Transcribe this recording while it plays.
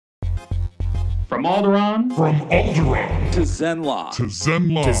From Alderaan to Zenla. to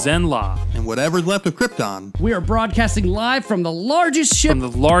Zenla. And whatever's left of Krypton. We are broadcasting live from the largest ship. From the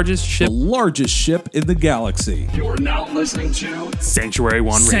largest ship, The largest ship in the galaxy. you're now listening to Sanctuary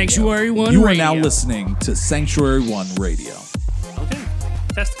One Radio. Sanctuary One You are Radio. now listening to Sanctuary One Radio. Okay.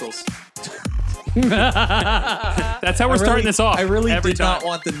 Testicles. That's how we're starting this off. I really every did time. not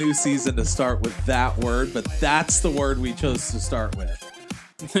want the new season to start with that word, but that's the word we chose to start with.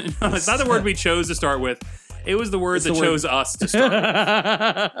 No, it's not the word we chose to start with. It was the word It's that the word- chose us to start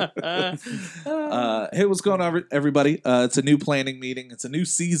with. Hey, what's going on, everybody? It's a new planning meeting. It's a new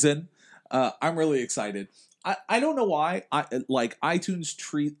season. I'm really excited. I don't know why.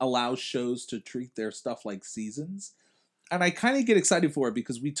 iTunes allows shows to treat their stuff like seasons, and I kind of get excited for it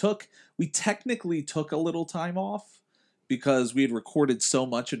because we technically took a little time off because we had recorded so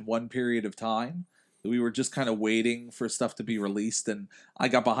much in one period of time. We were just kind of waiting for stuff to be released, and I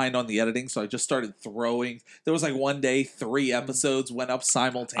got behind on the editing, so I just started throwing. There was like one day 3 episodes went up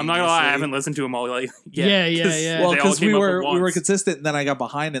simultaneously. I'm not gonna lie, I haven't listened to them all yet. Yeah. Well, They all because came we up at were once. consistent, and then I got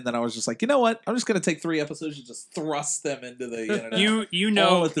behind, and then I was just like, you know what? I'm just gonna take 3 episodes and just thrust them into the internet. You All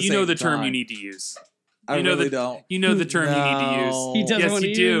know at the the same term time. you need to use. I you know really the- don't. You know the term you need to use. No. He doesn't Yes, want to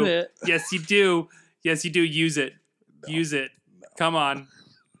you do. use it. Yes, you do. Yes, you do. Use it. Use it. Come on.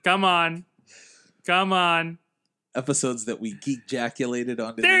 Come on. Come on. Episodes that we geek jaculated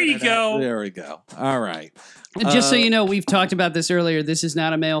onto. There the you internet. go. There we go. All right. And just so you know, we've talked about this earlier. This is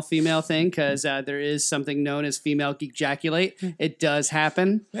not a male-female thing because there is something known as female geek ejaculate. It does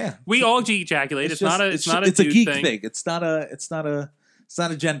happen. Yeah. We all ejaculate. It's not a It's dude a geek thing. thing. It's not a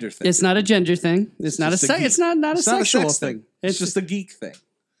gender thing. It's not a gender thing. It's not a just a geek- it's not a It's not a sexual sex thing. It's just a geek thing.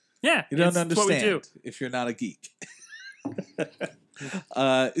 Yeah, You don't it's understand what we do. if you're not a geek.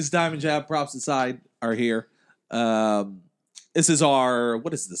 Is Diamond Jab props aside are here. This is our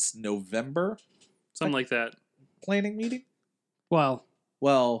what is this November Something like that. planning meeting? Well,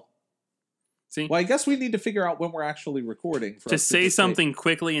 Well, See, I guess we need to figure out when we're actually recording. For to us say just something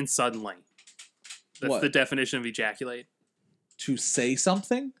quickly and suddenly. That's What? the definition of ejaculate. to say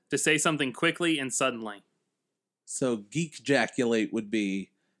something. To say something quickly and suddenly. So geek ejaculate would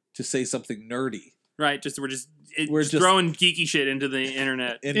be to say something nerdy Right? We're just just- throwing geeky shit into the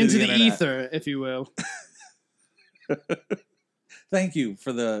internet. into the internet. ether, if you will. Thank you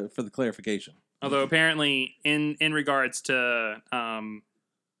for the clarification. Although apparently, in regards to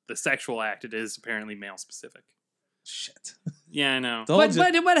the sexual act, it is apparently male specific. Shit. Yeah, I know. Told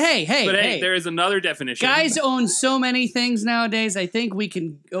But you. hey, There is another definition. guys own so many things nowadays. I think we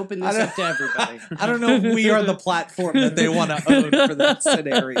can open this up to everybody. I don't know if we are the platform that they want to own for that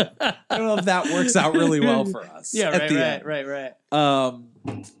scenario. I don't know if that works out really well for us. Yeah, at the end. right.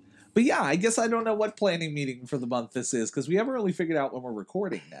 But yeah, I guess I don't know what planning meeting for the month this is because we haven't really figured out when we're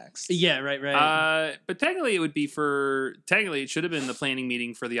recording next. Yeah, right. But technically, it should have been the planning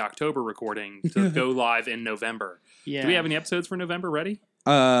meeting for the October recording to go live in November. Yeah. Do we have any episodes for November ready?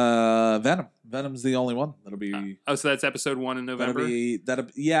 Venom. Venom's the only one that'll be. So that's episode 1 in November.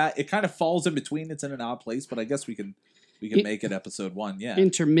 Yeah, it kind of falls in between. It's in an odd place, but I guess we can make it episode 1. Yeah,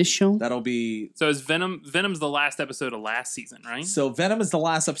 Intermission? that'll be. So is Venom's the last episode of last season, right? So Venom is the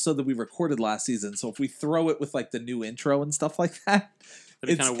last episode that we recorded last season. So if we throw it with like the new intro and stuff like that,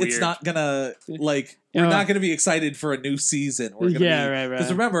 That'd be kinda it's weird. not gonna like we're not gonna be excited for a new season. We're gonna right.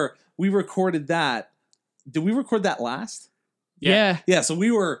 Because remember, we recorded that. Did we record that last? Yeah. Yeah. So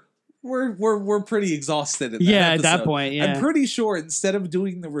we're pretty exhausted. In that At that episode. point, yeah. I'm pretty sure instead of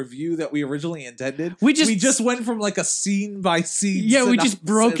doing the review that we originally intended, We just went from like a scene by scene. Yeah, we just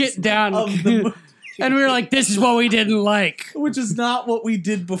broke synopsis it down. of the movie, And we were like, this is what we didn't like. which is not what we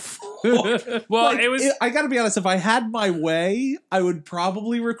did before. Well, Like, it was. I gotta be honest. If I had my way, I would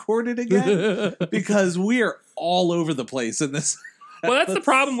probably record it again because we are all over the place in this. Well, that's the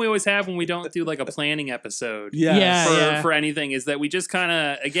problem we always have when we don't do like a planning episode. Yes. Yeah. For anything is that we just kind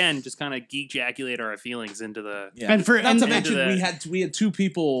of geek ejaculate our feelings into the. Yeah. And for- not to and- mention into we had 2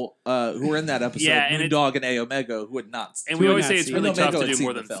 people who were in that episode, Yeah, and Moondog and A Omega, who had not. And Who we had always not say it's seen really Omega tough to had do seen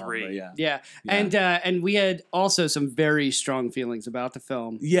more the than film, 3. but yeah. Yeah. Yeah. And we had also some very strong feelings about the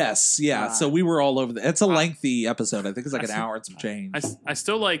film. Yes, yeah. Wow. So we were all over the. It's a lengthy episode. I think it's like an hour and some change. I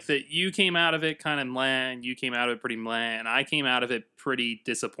still like that you came out of it kind of meh, and you came out of it pretty meh, and I came out of it pretty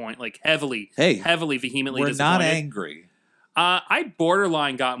disappointed, like heavily vehemently We're disappointed. not angry. I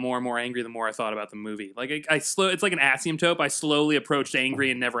borderline got more and more angry the more I thought about the movie. Like it's like an asymptote. I slowly approached angry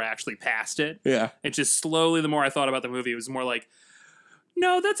and never actually passed it. Yeah. It just slowly, the more I thought about the movie, it was more like,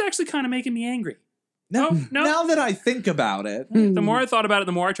 no, that's actually kind of making me angry. No, no. Now that I think about it, The more I thought about it,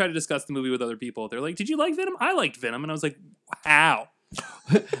 the more I tried to discuss the movie with other people. They're like, did you like Venom? I liked Venom. And I was like, how?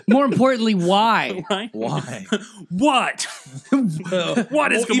 More importantly, why? Right? Why? What?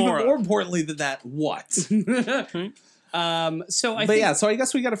 What is Well, even Gamora? more importantly than that, what? So I think So I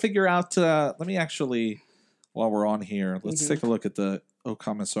guess we got to figure out. Let me actually, while we're on here, let's take a look at the O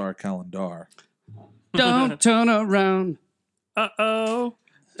Commissar calendar. don't turn around. Uh-oh.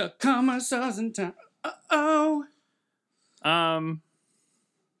 The commissar's in town. Uh-oh.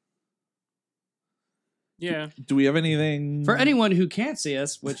 Yeah. Do we have anything For anyone who can't see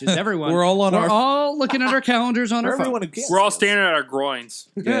us, which is everyone, We're all on we're our- all looking at our calendars on For our everyone phone. who can't We're all see us. standing at our groins.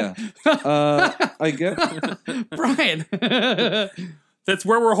 Yeah. I get. Brian. That's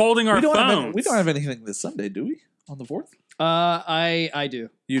where we're holding our we don't phones. have we don't have anything this Sunday, do we? On the 4th? I do.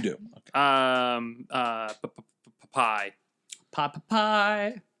 You do. Okay. Pie.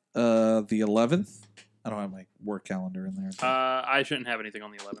 Pie. The 11th. I don't have my work calendar in there. I shouldn't have anything on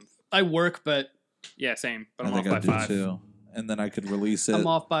the 11th. I work, but Yeah, same. But I I'm think off I by do 5. too. And then I could release it. I'm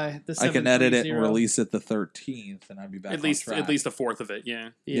off by the 7:30. I can edit it and release it the 13th, and I'd be back At on least track. the 4th of it, yeah.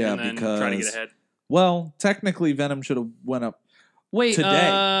 Yeah, And then try to get because- ahead. Well, technically, Venom should have went up. Wait, today.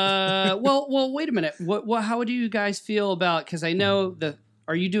 well, wait a minute. What? How do you guys feel about? Because I know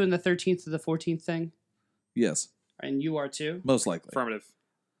are you doing the 13th to the 14th thing? Yes, And you are too. most likely. Affirmative.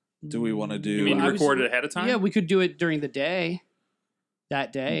 Do we want to do? You mean I was- record it ahead of time? Yeah, we could do it during the day.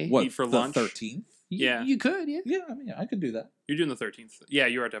 That day. what eat for the lunch? 13th? Yeah. You could. Yeah. Yeah, I mean, I could do that. You're doing the 13th. Yeah,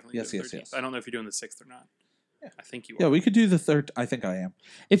 you are definitely Yes, doing the yes, 13th. yes. I don't know if you're doing the 6th or not. Yeah. I think you are. Yeah, we could do the third. I think I am.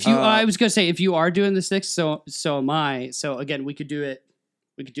 If you, Uh, I was gonna say, if you are doing the 6th, so am I. So again, we could do it.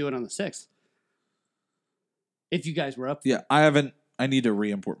 We could do it on the 6th. If you guys were up. Yeah, I haven't. I need to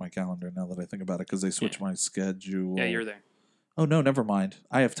re-import my calendar now that I think about it because they switched Yeah. my schedule. Yeah, you're there. Oh no, never mind.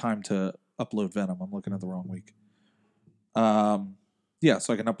 I have time to upload Venom. I'm looking at the wrong week. Yeah,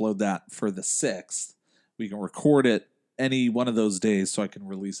 so I can upload that for the 6th. We can record it any one of those days, so I can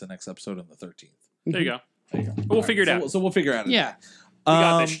release the next episode on the 13th. There you go. There you go. We'll figure it So out. we'll- So we'll figure it out. Yeah. We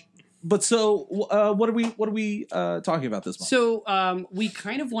got this. But so, what are we talking about this month? So we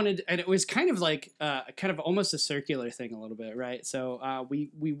kind of wanted, and it was kind of like kind of almost a circular thing a little bit, right? So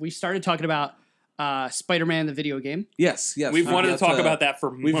we started talking about Spider-Man the video game. yes. We've wanted to talk about that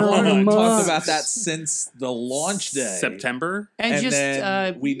for We've months. wanted to talk months. about that since the launch day, September. And, just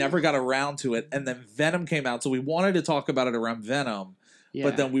then we never got around to it. And then Venom came out, so we wanted to talk about it around Venom. yeah.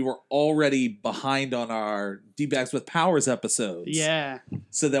 But then we were already behind on our D-Bags with Powers episodes. yeah.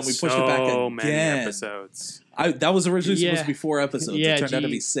 So then we pushed it back So again. many episodes. That was originally supposed Yeah. to be 4 episodes. Yeah, It turned out to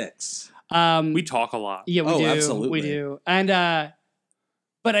be geez. 6. We talk a lot. Yeah, we Oh, do. absolutely. We do. And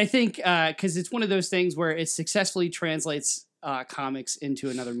but I think because it's one of those things where it successfully translates comics into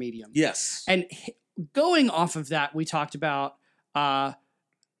another medium. Yes. And going off of that, we talked about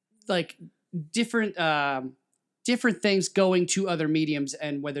like different different things going to other mediums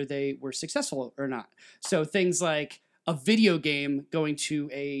and whether they were successful or not. So things like a video game going to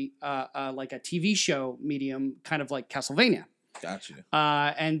a like a TV show medium, kind of like Castlevania. Got you.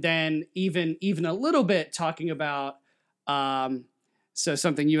 And then even a little bit talking about so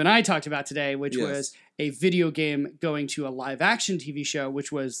something you and I talked about today, which Yes. was a video game going to a live action TV show,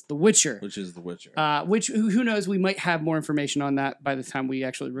 which was The Witcher. Which is The Witcher. Which who knows, we might have more information on that by the time we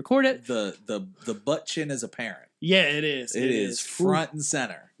actually record it. the butt chin is apparent. Yeah, it is. It is front and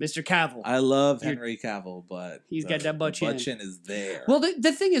center. Mr. Cavill. I love You're- Henry Cavill, but He's got that butt the chin. butt chin is there. Well,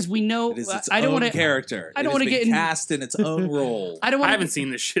 the thing is, we know. it is its I don't own want to. character. I don't It has wanna been get in- cast in its own role. I don't I want. haven't seen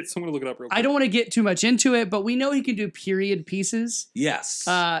this shit, so I'm gonna look it up real quick. I don't want to get too much into it, but we know he can do period pieces. Yes.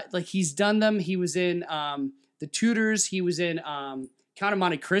 Like he's done them. He was in The Tudors. He was in Count of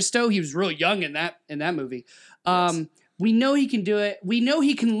Monte Cristo. He was real young in that movie. Yes. We know he can do it. We know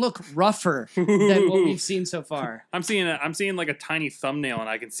he can look rougher than what we've seen so far. I'm seeing like a tiny thumbnail, and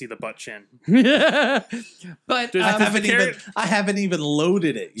I can see the butt chin. But Does- I haven't even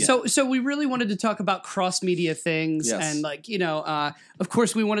loaded it yet. so we really wanted to talk about cross media things, Yes. and like of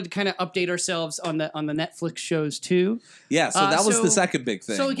course we wanted to kind of update ourselves on the Netflix shows too. yeah, so that was so- the second big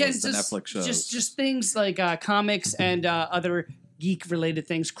thing. So again, was the just Netflix shows. just things like comics and other geek related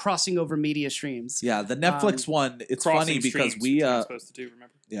things crossing over media streams. yeah, the Netflix one. It's Crossing funny because streams, we which I'm supposed to do.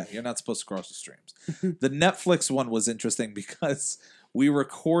 Remember? yeah, you're not supposed to cross the streams. The Netflix one was interesting because we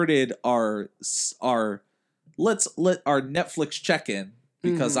recorded our Netflix check-in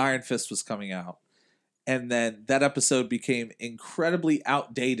because Mhm. Iron Fist was coming out. And then that episode became incredibly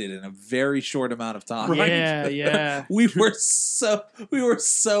outdated in a very short amount of time. Right. Yeah, yeah. we were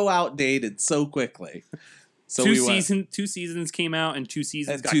so outdated so quickly. So two we went, seasons came out, and 2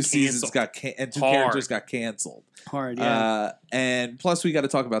 seasons and got 2 canceled. seasons got and 2 Hard. characters got canceled. Hard, yeah. And plus, we got to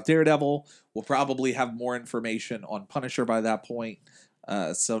talk about Daredevil. We'll probably have more information on Punisher by that point.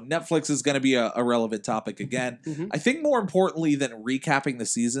 So Netflix is going to be a relevant topic again. Mhm. I think more importantly than recapping the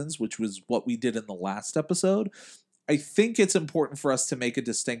seasons, which was what we did in the last episode, I think it's important for us to make a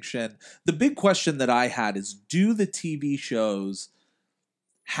distinction. The big question that I had is, do the TV shows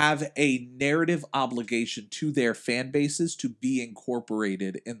have a narrative obligation to their fan bases to be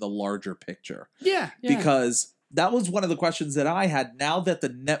incorporated in the larger picture? Yeah. Because that was one of the questions that I had. Now that the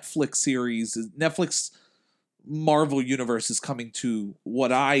Netflix Marvel universe is coming to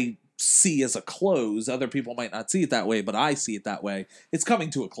what I see as a close. Other people might not see it that way, but I see it that way. It's coming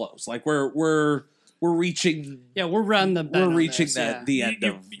to a close. Like we're reaching. Yeah, we're running the. We're reaching the end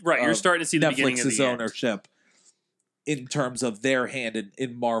of right. You're starting to see the beginning of Netflix's the end. ownership in terms of their hand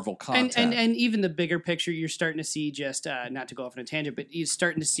in Marvel content. And even the bigger picture, you're starting to see just not to go off on a tangent, but you're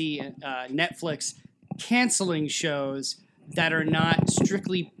starting to see Netflix canceling shows that are not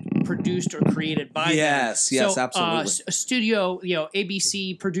strictly produced or created by them. Yes, absolutely. A studio,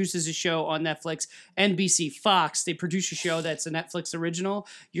 ABC produces a show on Netflix. NBC, Fox, they produce a show that's a Netflix original.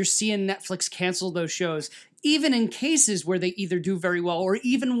 You're seeing Netflix cancel those shows, even in cases where they either do very well or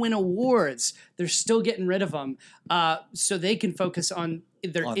even win awards. They're still getting rid of them so they can focus on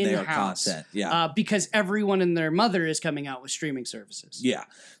their in-house content. Yeah. because everyone and their mother is coming out with streaming services. Yeah.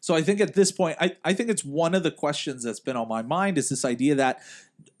 So I think at this point, I think it's one of the questions that's been on my mind is this idea that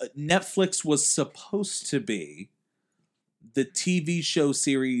Netflix was supposed to be the TV show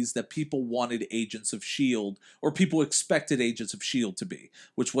series that people wanted Agents of S.H.I.E.L.D. or people expected Agents of S.H.I.E.L.D. to be,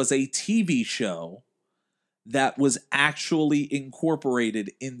 which was a TV show that was actually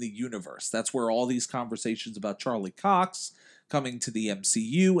incorporated in the universe. That's where all these conversations about Charlie Cox coming to the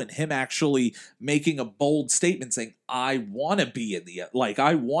MCU and him actually making a bold statement saying, I want to be in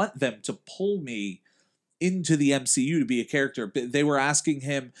I want them to pull me into the MCU to be a character. They were asking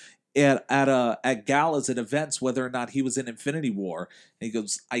him at galas, at events, whether or not he was in Infinity War. And he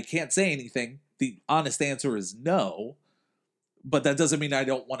goes, I can't say anything. The honest answer is no, but that doesn't mean I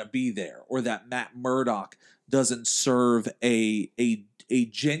don't want to be there, or that Matt Murdock doesn't serve a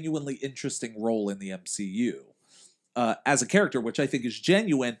genuinely interesting role in the MCU. As a character, which I think is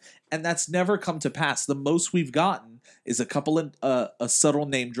genuine, and that's never come to pass. The most we've gotten is a couple of subtle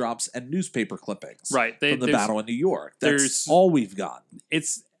name drops and newspaper clippings Right. from the Battle in New York. That's there's- all we've gotten.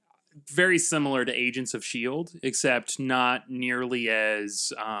 It's very similar to Agents of S.H.I.E.L.D., except not nearly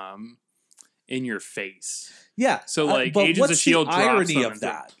as in your face. Yeah. So, like, but Agents what's of S.H.I.E.L.D. the drops irony them of into-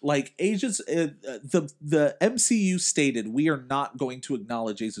 that? Like, the MCU stated, we are not going to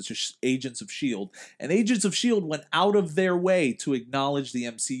acknowledge Agents of S.H.I.E.L.D., and Agents of S.H.I.E.L.D. went out of their way to acknowledge the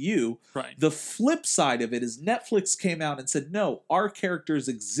MCU. Right. The flip side of it is Netflix came out and said, no, our characters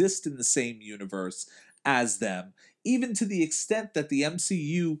exist in the same universe as them, even to the extent that the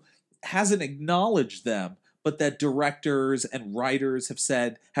MCU hasn't acknowledged them, but that directors and writers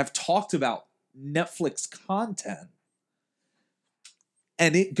have talked about Netflix content,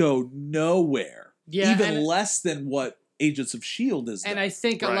 and it go nowhere. Yeah, even and- less than what Agents of S.H.I.E.L.D. is. And done. I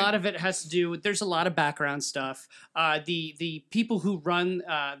think a Right. lot of it has to do with, there's a lot of background stuff. The people who run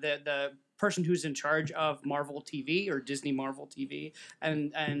the person who's in charge of Marvel TV or Disney Marvel TV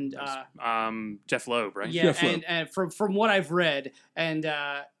and Jeff Loeb, right? yeah, Jeff Loeb. and from what I've read, and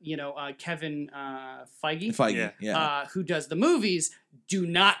Kevin Feige, yeah. who does the movies, do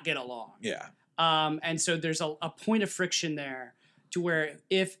not get along. Yeah. And so there's a point of friction there to where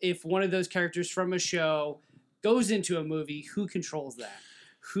if one of those characters from a show goes into a movie, who controls that?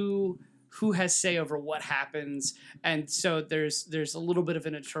 Who has say over what happens? And so there's a little bit of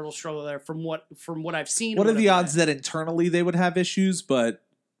an internal struggle there from what I've seen. What and are the I've odds read. that internally they would have issues, but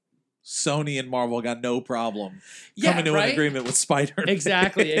Sony and Marvel got no problem coming to an agreement with Spider-Man?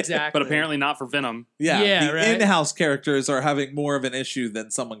 Exactly. But apparently not for Venom. Yeah, the right. in-house characters are having more of an issue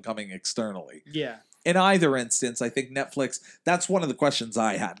than someone coming externally. Yeah. In either instance, I think Netflix, that's one of the questions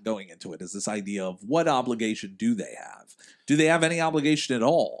I had going into it, is this idea of what obligation do they have? Do they have any obligation at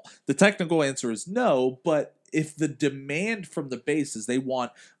all? The technical answer is no, but if the demand from the base is they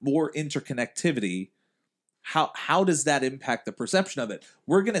want more interconnectivity, how does that impact the perception of it?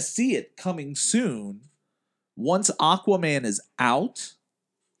 We're going to see it coming soon. Once Aquaman is out,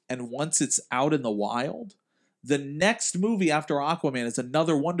 and once it's out in the wild, the next movie after Aquaman is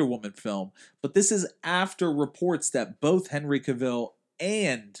another Wonder Woman film, but this is after reports that both Henry Cavill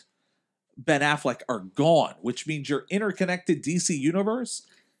and Ben Affleck are gone, which means your interconnected DC universe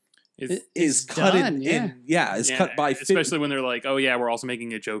is cut done, cut by 50. especially when they're like, oh yeah, we're also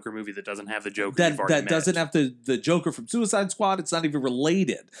making a Joker movie that doesn't have the Joker you've already that met. doesn't have the Joker from Suicide Squad. It's not even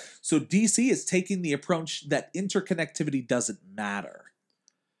related. So DC is taking the approach that interconnectivity doesn't matter.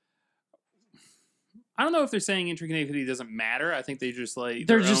 I don't know if they're saying interconnectivity doesn't matter. I think they just like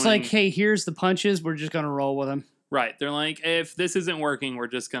They're just owning- like, hey, here's the punches. We're just gonna roll with them. right. They're like, if this isn't working, we're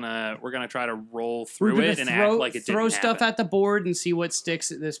gonna try to roll We're through gonna it and act like it throw didn't stuff happen. at the board and see what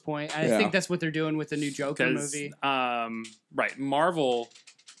sticks at this point. I Yeah. think that's what they're doing with the new Joker 'Cause, movie. right, Marvel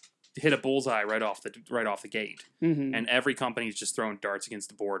hit a bullseye right off the gate, Mhm. and every company's just throwing darts against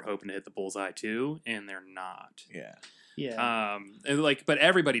the board, hoping to hit the bullseye too, and they're not. Yeah. Yeah. And but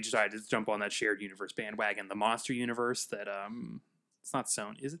everybody decided to jump on that shared universe bandwagon, the monster universe that it's not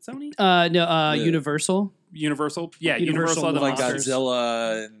Sony. Is it Sony? No, The- Universal. Universal? Yeah, Universal Universal had the Like monsters. monsters.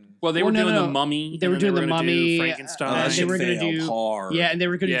 Godzilla and Well, they Well, were no, doing no, the no. Mummy. They were and then doing the gonna do Mummy, Frankenstein. that they shit were gonna failed do- hard. Yeah, and they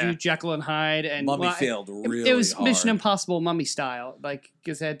were going to Yeah. do Jekyll and Hyde, and Mummy well, failed it- really It was hard. Mission Impossible Mummy style, like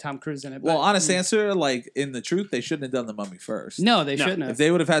because it had Tom Cruise in it. Well, but- honest answer, like in the truth, they shouldn't have done the Mummy first. No, they No. shouldn't If have. they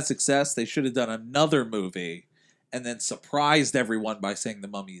would have had success, they should have done another movie and then surprised everyone by saying the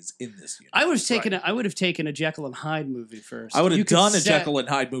Mummy is in this universe. I would have taken a Jekyll and Hyde movie first. I would You have could done a set- Jekyll and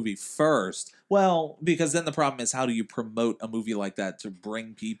Hyde movie first. Well, because then the problem is, how do you promote a movie like that to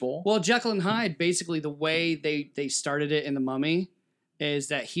bring people? Well, Jekyll and Hyde, basically the way they started it in the Mummy is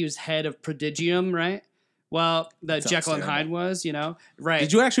that he was head of Prodigium, right? Well, the Sounds Jekyll and terrible. Hyde was, right?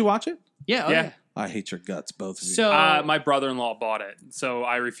 Did you actually watch it? Yeah, oh, Yeah. yeah. I hate your guts, both of you. So my brother-in-law bought it, so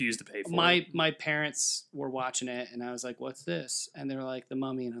I refused to pay for it. my parents were watching it, and I was like, "What's this?" And they were like, "The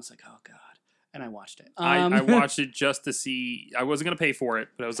Mummy," and I was like, "Oh God!" And I watched it. I watched it just to see. I wasn't gonna pay for it,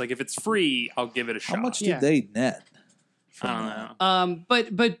 but I was like, if it's free, I'll give it a shot. How much Yeah. did they net? I from don't that? know.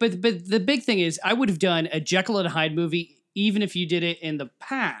 But the big thing is, I would have done a Jekyll and Hyde movie, even if you did it in the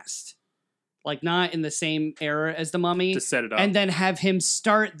past, like not in the same era as the Mummy, To set it up. and then have him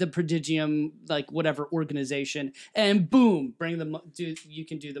start the Prodigium, like whatever organization, and boom, bring you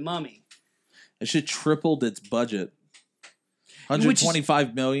can do the Mummy. It should tripled its budget. Which is-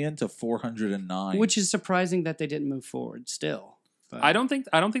 125 million to 409. Which is surprising that they didn't move forward still. But, I don't think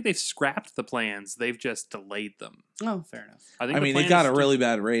they've scrapped the plans. They've just delayed them. Oh, fair enough. I think. I the mean, plan it got is a to- really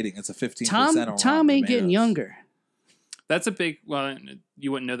bad rating. It's a 15% on Tom Rotten ain't getting Tomatoes. younger. That's a big. Well,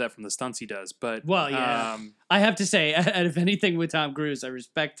 you wouldn't know that from the stunts he does, but Well, yeah. I have to say, out of anything with Tom Cruise, I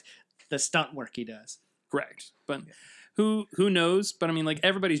respect the stunt work he does. correct. But who knows? But I mean, like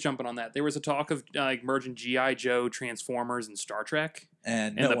everybody's jumping on that. There was a talk of like merging GI Joe, Transformers, and Star Trek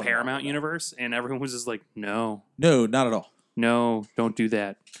And in no the one Paramount wanted that. universe, and everyone was just like, no, No, not at all. no, don't do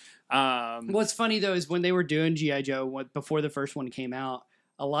that. What's funny though is when they were doing GI Joe before the first one came out,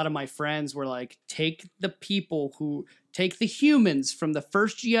 a lot of my friends were like, take the humans from the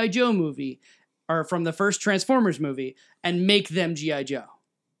first GI Joe movie or from the first Transformers movie and make them GI Joe.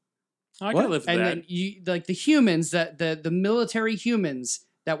 I What? could live with And that. then you like the humans that the military humans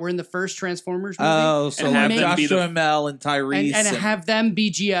that were in the first Transformers movie. Oh, so And like have them be Joshua the- Mel and Tyrese. and have them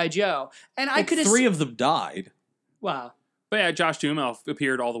be GI Joe, and I Well, could have 3 of them died. Wow, But yeah, Josh Duhamel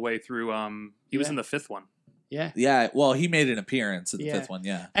appeared all the way through. He was Yeah. in the 5th one. yeah, Yeah, well, he made an appearance in the Yeah. 5th one,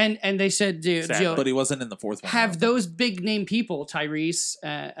 yeah. and they said, dude, Sadly. Joe, But he wasn't in the 4th one. I have don't think. those big name people, Tyrese,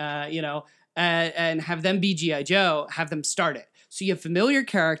 and have them be GI Joe, have them start it. So you have familiar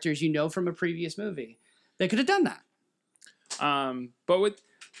characters you know from a previous movie. They could have done that. But with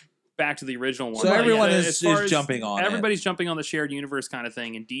back to the original one. So everyone as is far as- jumping on it. Everybody's jumping on the shared universe kind of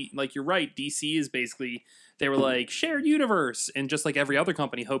thing, and like you're right, DC is basically they were like shared universe, and just like every other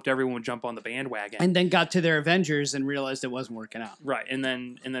company, hoped everyone would jump on the bandwagon. And then got to their Avengers and realized it wasn't working out. Right, and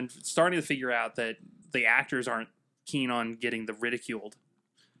then starting to figure out that the actors aren't keen on getting the ridiculed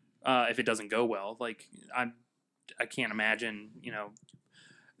if it doesn't go well. Like I can't imagine,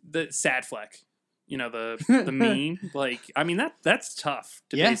 the sad fleck, the meme. Like, I mean that's tough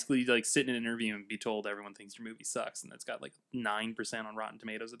to Yeah. basically like sit in an interview and be told everyone thinks your movie sucks, and it's got like 9% on Rotten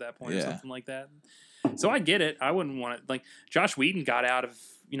Tomatoes at that point or Yeah. something like that. So I get it. I wouldn't want it. Like Josh Whedon got out of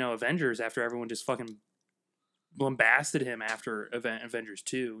Avengers after everyone just fucking bombasted him after Avengers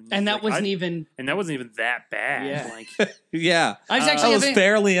 2. And that Like, wasn't even. and that wasn't even that bad. Yeah. Like, Yeah. I was that actually That was having.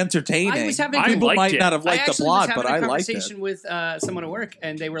 fairly entertaining. I was having a People liked might it. not have I liked the actually plot, was but having I a liked it. conversation with someone at work,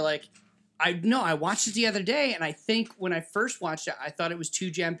 and they were like, I watched it the other day, and I think when I first watched it, I thought it was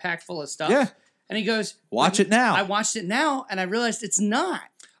too jam packed full of stuff. Yeah. And he goes, Watch it now. I watched it now, and I realized it's not.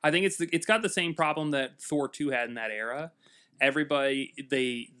 I think it's got the same problem that Thor 2 had in that era. Everybody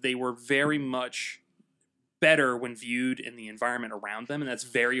they were very much better when viewed in the environment around them, and that's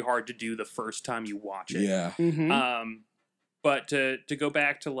very hard to do the first time you watch it. Yeah. Mm-hmm. But to go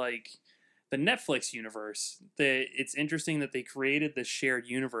back to like the Netflix universe, it's interesting that they created this shared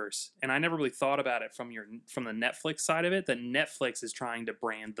universe, and I never really thought about it from the Netflix side of it, that Netflix is trying to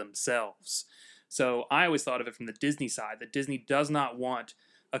brand themselves. So I always thought of it from the Disney side, that Disney does not want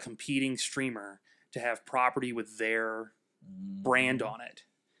a competing streamer to have property with their brand on it,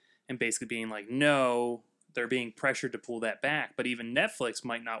 and basically being like, no, they're being pressured to pull that back. But even Netflix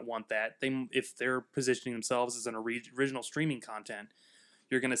might not want that. If they're positioning themselves as an original streaming content,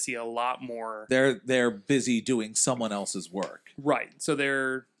 you're going to see a lot more. They're busy doing someone else's work. Right. So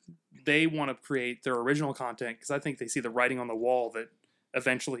they want to create their original content because I think they see the writing on the wall that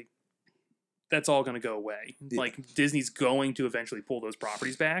eventually that's all going to go away. Yeah. Like Disney's going to eventually pull those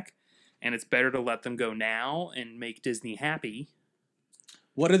properties back, and it's better to let them go now and make Disney happy.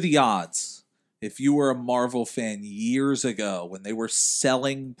 What are the odds if you were a Marvel fan years ago when they were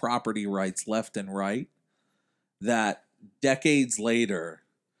selling property rights left and right, that decades later,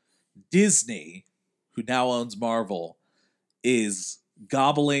 Disney, who now owns Marvel, is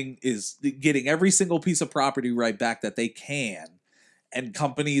getting every single piece of property right back that they can, and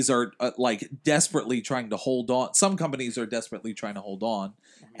companies are like desperately trying to hold on. Some companies are desperately trying to hold on,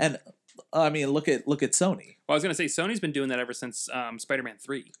 and I mean, look at Sony. Well, I was going to say Sony's been doing that ever since Spider-Man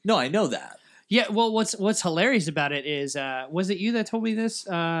 3. No, I know that. Yeah, well, what's hilarious about it is, was it you that told me this,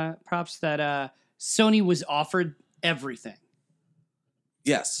 Props, that Sony was offered everything?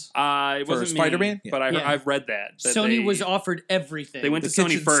 Yes. It For wasn't Spider-Man? me, Yeah. but Yeah. I've read that Sony was offered everything. They went The to Sony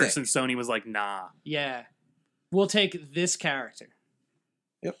kitchen first, sink. and Sony was like, nah. Yeah. We'll take this character.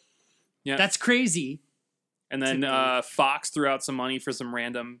 Yep. Yeah. That's crazy. And then Fox threw out some money for some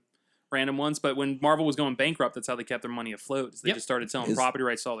random ones. But when Marvel was going bankrupt, that's how they kept their money afloat. Is they Yep. just started selling property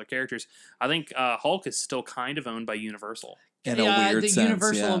rights to all their characters. I think Hulk is still kind of owned by Universal. In a weird the sense,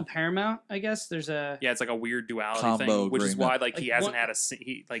 Universal yeah. and Paramount, I guess. There's a Yeah, it's like a weird duality Combo thing, which is why agreement. he Like, hasn't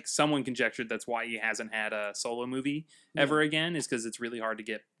what- had someone conjectured that's why he hasn't had a solo movie ever again, is because it's really hard to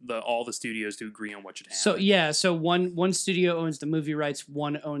get all the studios to agree on what should happen. so one studio owns the movie rights,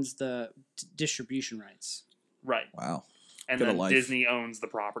 one owns the distribution rights. Right. Wow. And Good then life. Disney owns the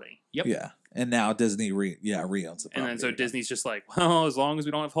property. Yep. Yeah. And now Disney re-owns the property. And then so again. Disney's just like, well, as long as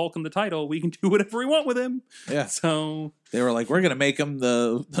we don't have Hulk in the title, we can do whatever we want with him. Yeah. So They were like, we're going to make him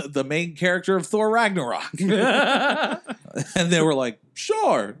the main character of Thor Ragnarok. And they were like,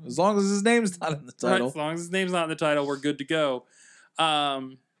 sure, as long as his name's not in the right, title. as long as his name's not in the title, we're good to go.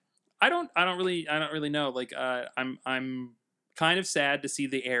 I don't really know. Like, I'm kind of sad to see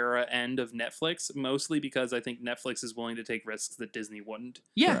the era end of Netflix, mostly because I think Netflix is willing to take risks that Disney wouldn't.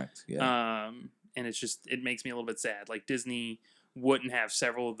 Yeah. Correct. Yeah. And it makes me a little bit sad. Like Disney wouldn't have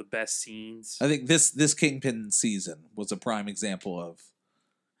several of the best scenes. I think this Kingpin season was a prime example of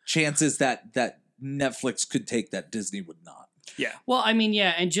chances that Netflix could take that Disney would not. Yeah. Well, I mean,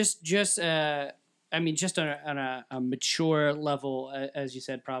 yeah, and just on a mature level, as you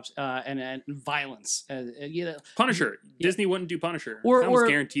said, Props, and violence. Punisher. Yeah. Disney wouldn't do Punisher. Or- I almost or-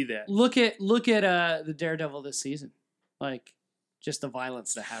 guarantee that. Look at the Daredevil this season, like just the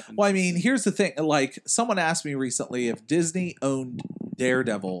violence that happened. Well, I mean, here's the thing. Like, someone asked me recently if Disney owned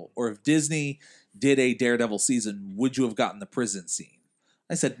Daredevil or if Disney did a Daredevil season, would you have gotten the prison scene?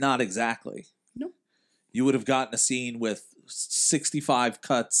 I said, not exactly. No. You would have gotten a scene with 65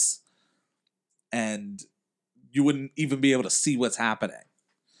 cuts and you wouldn't even be able to see what's happening.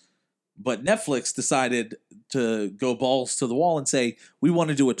 But Netflix decided to go balls to the wall and say, we want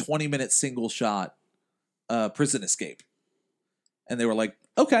to do a 20-minute single shot prison escape. And they were like,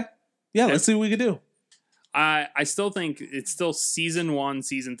 okay, yeah, let's see what we can do. I still think it's still season 1,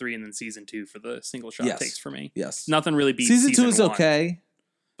 season 3, and then season 2 for the single shot Yes. takes for me. Yes. Nothing really beats Season 2 is 1. okay,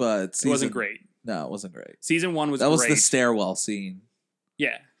 but It wasn't great. No, it wasn't great. Season 1 was That was great. the stairwell scene.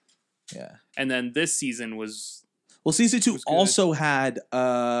 Yeah. Yeah. And then this season was Well, season 2 was good. also had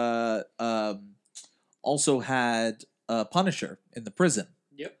Punisher in the prison.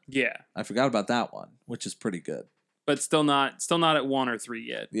 yeah, I forgot about that one, which is pretty good. but still not at 1 or 3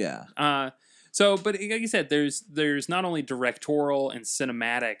 yet. Yeah. But like you said, there's not only directorial and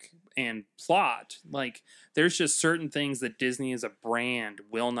cinematic and plot, like there's just certain things that Disney as a brand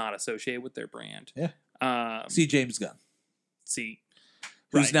will not associate with their brand. Yeah. See James Gunn, See,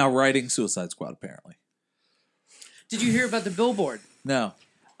 who's right. now writing Suicide Squad, apparently. Did you hear about the billboard? No.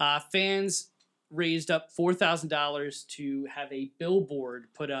 Fans raised up $4,000 to have a billboard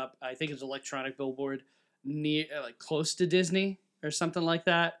put up. I think it's an electronic billboard near, like close to Disney or something like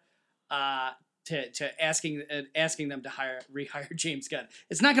that. To asking them to rehire James Gunn.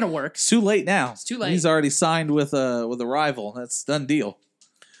 It's not going to work. It's too late now. It's too late. He's already signed with a rival. That's done deal.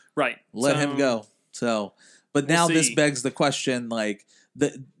 right. Let him go. So, but now this see. begs the question: like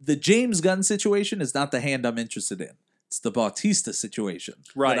the James Gunn situation is not the hand I'm interested in. It's the Bautista situation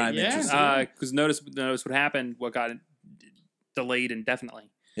Right. that I'm Yeah. interested in. Because notice what happened. What got delayed indefinitely.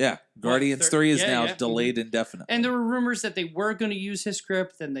 Yeah, Guardians 3 is yeah, now yeah. delayed indefinitely. And there were rumors that they were going to use his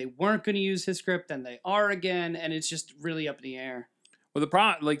script, then they weren't going to use his script, then they are again, and it's just really up in the air. Well,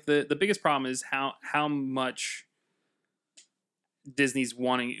 the biggest problem is how much Disney's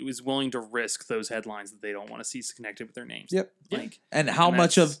willing to risk those headlines that they don't want to see connected with their names. Yep. Like, And how and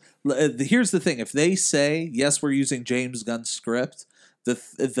much of that's- here's the thing: if they say yes, we're using James Gunn's script, the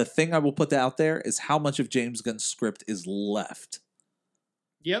thing I will put out there is how much of James Gunn's script is left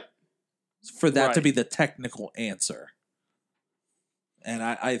Yep. for that to Right. be the technical answer. And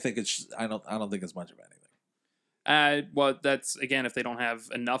I think I don't think it's much of anything. well, that's again, if they don't have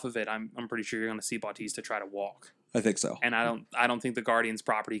enough of it, I'm pretty sure you're going to see Bautista try to walk, I think so. and I don't think the Guardians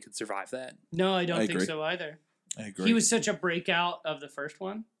property could survive that. No, I don't I think agree. so either. I agree. He was such a breakout of the first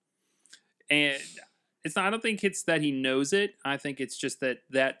one. And it's not. I don't think it's that he knows it. I think it's just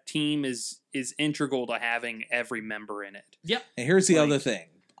that team is integral to having every member in it. Yep. And here's the Like- other thing.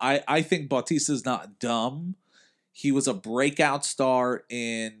 I think Bautista's not dumb. He was a breakout star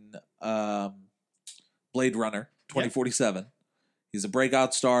in Blade Runner 2047. He's a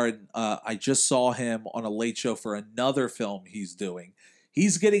breakout star. And, I just saw him on a late show for another film he's doing.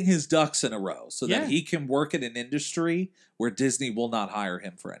 He's getting his ducks in a row so Yeah. that he can work in an industry where Disney will not hire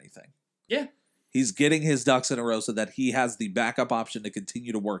him for anything. Yeah. He's getting his ducks in a row so that he has the backup option to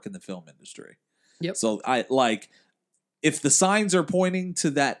continue to work in the film industry. Yep. So I like if the signs are pointing to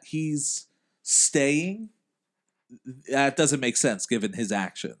that he's staying, that doesn't make sense given his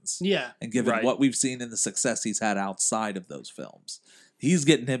actions Yeah. and given Right. what we've seen in the success he's had outside of those films. He's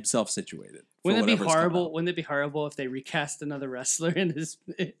getting himself situated. for Wouldn't it be whatever's coming horrible? up. Wouldn't it be horrible if they recast another wrestler in his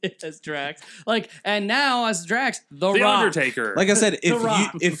as Drax? Like, and now as Drax, The The Rock. Undertaker. Like I said,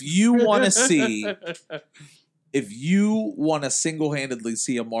 Rock. if you want to see, if you want to single-handedly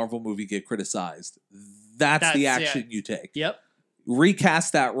see a Marvel movie get criticized, that's the That's- action you take. Yep.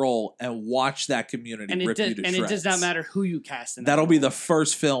 Recast that role and watch that community And rip you to it does not shreds. matter who you cast in that That'll be role. the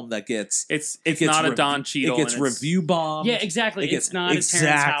first film that gets it's gets not a rev- Don Cheadle. It gets and it's- review bombed. Yeah, exactly. It gets- It's not a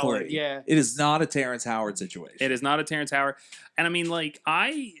Terrence Howard. Yeah. It is not a Terrence Howard situation. It is not a Terrence Howard. And I mean, like,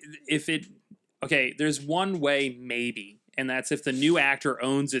 there's one way maybe, and that's if the new actor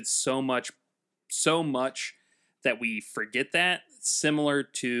owns it so much that we forget that, similar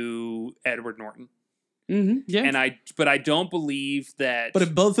to Edward Norton. Mm-hmm. Yeah. But I don't believe that. But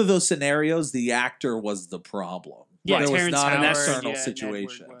in both of those scenarios, the actor was the problem. Yeah, there was Terrence not an Howard, external yeah, and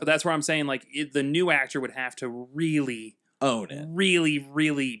situation. Edward but that's where I'm saying, like, the new actor would have to really, Own it.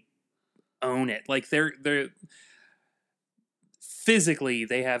 really own it. Like, they're physically,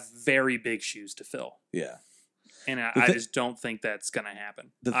 they have very big shoes to fill. Yeah. And The I thi- just don't think that's going to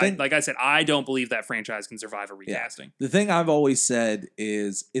happen. The thing- like I said, I don't believe that franchise can survive a recasting. The thing I've always said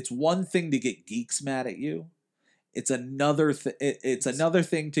is it's one thing to get geeks mad at you. It's another it's another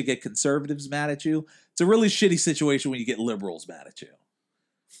thing to get conservatives mad at you. It's a really shitty situation when you get liberals mad at you.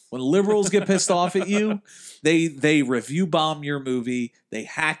 When liberals get pissed off at you, they review bomb your movie, they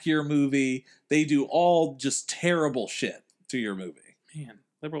hack your movie, they do all just terrible shit to your movie. Man,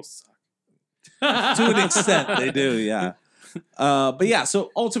 liberals suck. To an extent, they do, yeah. But yeah,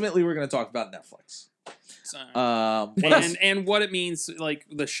 so ultimately we're going to talk about Netflix. So, What else? and what it means, like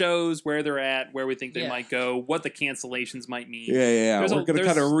the shows, where they're at, where we think they Yeah. might go, what the cancellations might mean. Yeah. There's We're a- going to there's-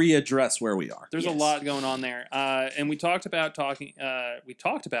 kind of readdress where we are. There's a Yes. lot going on there, and we talked about talking. Meta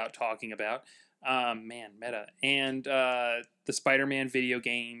and the Spider-Man video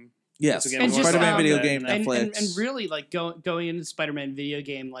game. Yes, again, And just, Spider-Man video that game, and- Netflix. and really like going into Spider-Man video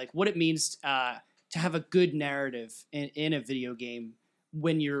game, like what it means to have a good narrative in a video game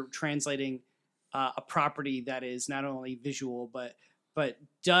when you're translating a property that is not only visual but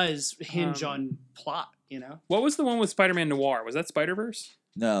does hinge on plot. You know, What was the one with Spider-Man Noir? Was that Spider-Verse?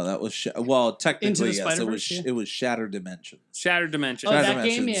 No, that was well, technically Into the yes. It was Spider-Verse, yeah. it was Shattered Dimensions. Shattered Dimension. oh, Shattered that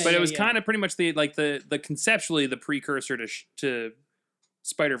game, Dimensions. yeah, But yeah, it was yeah. kind of pretty much the conceptually the precursor to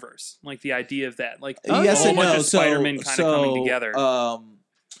Spider-Verse, like the idea of that, like Oh, yes a and whole bunch no. of Spider-Man kind of coming together.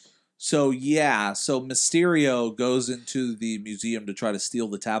 So Mysterio goes into the museum to try to steal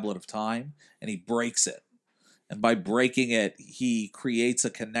the Tablet of Time, and he breaks it. And by breaking it, he creates a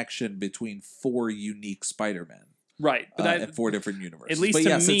connection between 4 unique Spider-Men right. But in 4 different universes. at least but to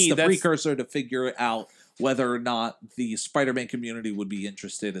yes, me, it's the that's- precursor to figure out whether or not the Spider-Man community would be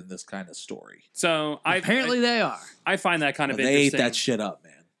interested in this kind of story. so apparently they are. I find that kind of But they ate interesting. that shit up,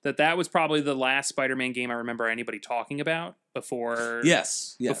 man. That was probably the last Spider-Man game I remember anybody talking about before.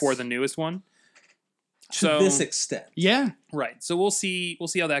 Yes. Before the newest one. So this extent. Yeah. right. So we'll see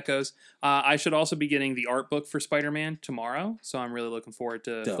how that goes. I should also be getting the art book for Spider-Man tomorrow, so I'm really looking forward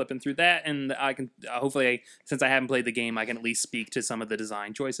to Dope. flipping through that. And I can hopefully, since I haven't played the game, I can at least speak to some of the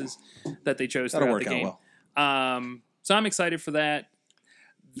design choices that they chose That'll throughout work the out game. well. So I'm excited for that.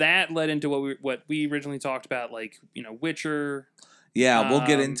 That led into what we originally talked about, like Witcher, Yeah, we'll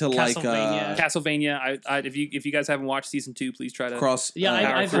get Um, into like Castlevania. Castlevania. If you guys haven't watched season 2, please try to cross Yeah,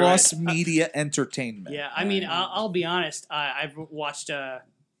 I've heard cross media entertainment. Yeah. I mean, I'll be honest. I've watched.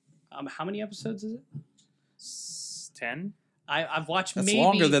 How many episodes is it? 10. I've watched That's maybe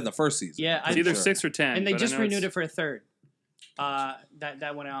longer than the first season. Yeah, I'm It's pretty either sure. 6 or 10, and they but I just know renewed it's- it for a third.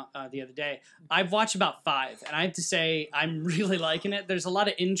 That went out the other day. I've watched about 5, and I have to say I'm really liking it. There's a lot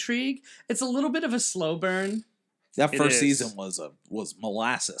of intrigue. It's a little bit of a slow burn. That It first is. season was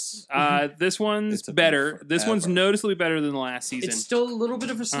molasses. This one's It's been better. This one's forever. noticeably better than the last season. It's still a little bit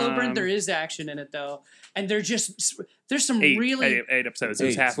of a slow burn. Um, There is action in it though, and there's some eight really episodes. It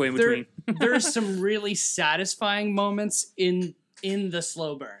was 8. halfway in there, between. there's some really satisfying moments in the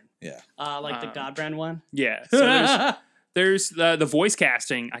slow burn. Yeah. Like the Godbrand one. Yeah. So there's the voice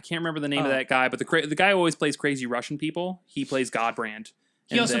casting. I can't remember the name of Oh. that guy, but the guy who always plays crazy Russian people. He plays Godbrand.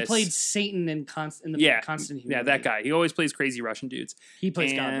 He in also this. played Satan in the Yeah, Constantine. yeah, that movie. guy. He always plays crazy Russian dudes. He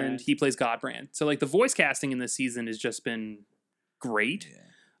plays and Godbrand. he plays Godbrand. So like the voice casting in this season has just been great.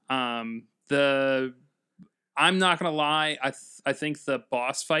 I'm not gonna lie. I think the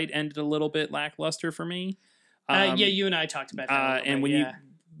boss fight ended a little bit lackluster for me. Yeah, you and I talked about that. a little And bit,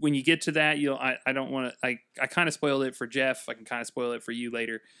 when you get to that, I don't want to. I kind of spoiled it for Jeff. I can kind of spoil it for you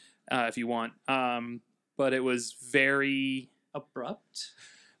later, if you want. But it was very abrupt.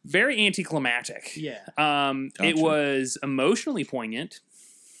 very anticlimactic. Yeah. It Gotcha. was emotionally poignant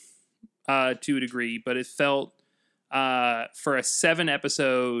to a degree, but it felt for a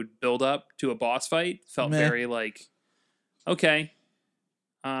 7-episode build up to a boss fight felt Meh. very like okay.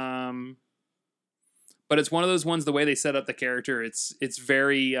 But it's one of those ones. The way they set up the character, it's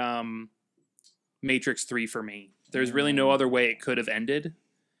very Matrix 3 for me. There's really no other way it could have ended.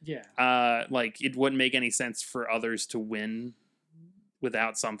 Yeah. Like it wouldn't make any sense for others to win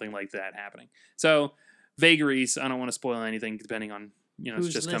without something like that happening. So vagaries. I don't want to spoil anything, depending on it's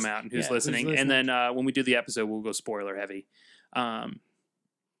Who's just come out and who's yeah, who's listening. And then when we do the episode, we'll go spoiler heavy.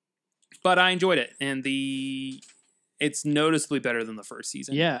 But I enjoyed it, and it's noticeably better than the first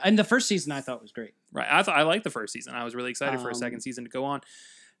season. Yeah, and the first season I thought was great. Right. I liked the first season. I was really excited for a second season to go on.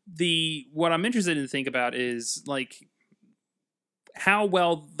 What I'm interested in to think about is like how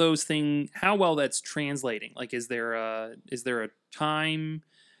well that's translating. Like, is there a time?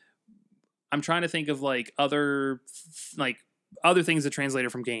 I'm trying to think of like other things that translated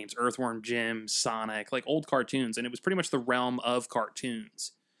from games, Earthworm Jim, Sonic, like old cartoons, and it was pretty much the realm of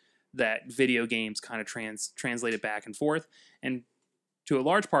cartoons that video games kind of translated back and forth. And to a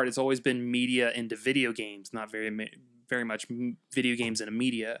large part, it's always been media into video games, not very much video games into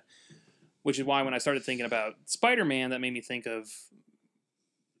media, which is why when I started thinking about Spider-Man, that made me think of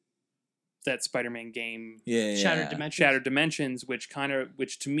that Spider-Man game, Shattered Dimensions. which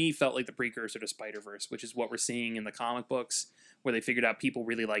to me felt like the precursor to Spider-Verse, which is what we're seeing in the comic books, where they figured out people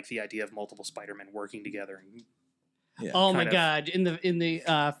really like the idea of multiple Spider-Men working together. Yeah. Oh my kind of. god! In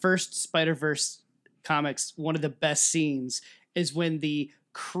the first Spider-Verse comics, one of the best scenes is when the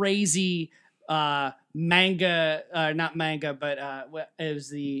crazy manga, not manga, but it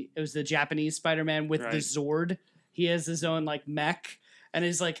was the Japanese Spider-Man with the Right. Zord. He has his own like mech, and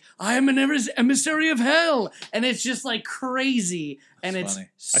he's like, "I am an emissary of hell," and it's just like crazy, and That's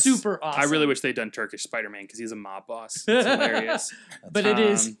it's funny. super awesome. I really wish they'd done Turkish Spider-Man because he's a mob boss. It's hilarious. But it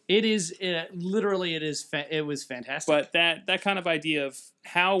was fantastic. But that kind of idea of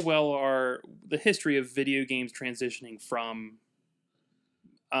how well are the history of video games transitioning from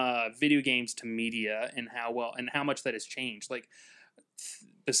video games to media, and how much that has changed. Like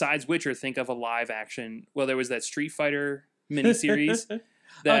besides Witcher, think of a live action. Well, there was that Street Fighter miniseries. The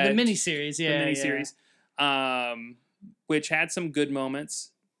miniseries, yeah, the miniseries, which had some good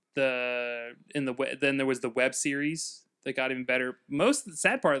moments. Then there was the web series that got even better. Most of the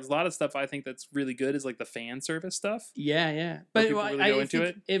sad part is a lot of stuff I think that's really good is like the fan service stuff. Yeah. Where But people really I go into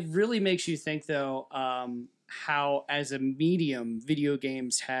think it really makes you think, though, how as a medium, video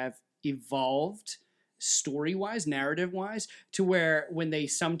games have evolved story-wise, narrative-wise, to where when they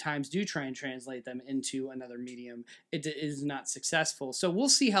sometimes do try and translate them into another medium, it is not successful. So we'll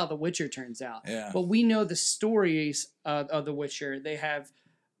see how The Witcher turns out. Yeah. But we know the stories of The Witcher. They have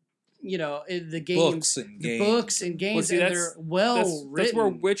the games, Books and the games. books and games, see, and that's- they're well written. That's where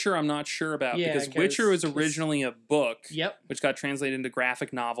Witcher I'm not sure about, Yeah, because Witcher was 'cause- originally a book, Yep. which got translated into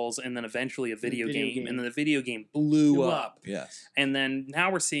graphic novels and then eventually a video game, game. and then the video game blew Blew up. up. Yes. And then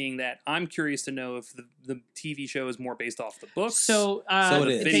now we're seeing that. I'm curious to know if the TV show is more based off the books. So, So it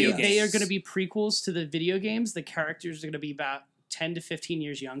is. they Video are games. going to be prequels to the video games. The characters are going to be about 10 to 15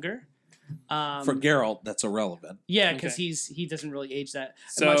 years younger. For Geralt, that's irrelevant. Yeah, because Okay. he doesn't really age that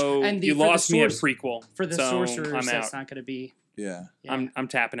So much. And you for the lost me at source- prequel. For the so sorcerers, I'm that's out. not going to be. Yeah. Yeah. I'm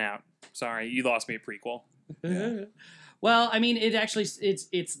tapping out. Sorry, you lost me at prequel. Yeah. Well, I mean, it actually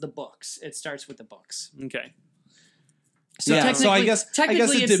it's the books. It starts with the books. Okay. So Yeah, technically, so I guess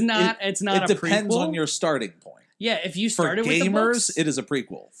technically it it's de- not it's not It a depends prequel. on your starting point. Yeah, if you For started with the gamers, books, it is a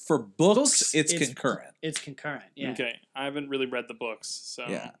prequel. For books, Books, it's it's- concurrent. it's concurrent. Yeah. Okay. I haven't really read the books, so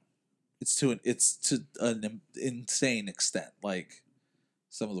Yeah. It's to an insane extent. Like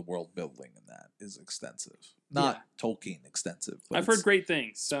some of the world building in that is extensive. Not Tolkien extensive. But I've heard great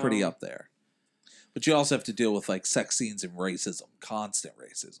things. So pretty up there. But you also have to deal with like sex scenes and racism, constant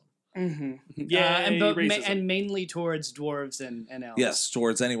racism. Mm-hmm. Yeah, and mainly towards dwarves and elves. Yes,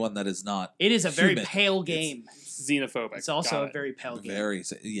 towards anyone that is not It is a very human. pale game. xenophobic. It's also Got a it. very pale game. very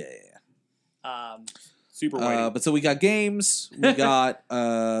yeah. super white. But so we got games, we got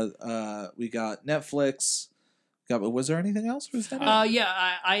Netflix. Was there anything else? Was that it?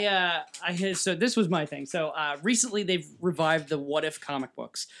 I had, so this was my thing. So recently they've revived the What If comic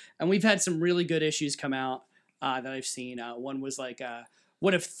books, and we've had some really good issues come out that I've seen. One was like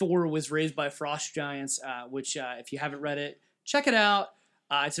What If Thor was raised by frost giants, which if you haven't read it, check it out.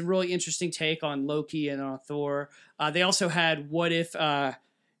 It's a really interesting take on Loki and on Thor. They also had What If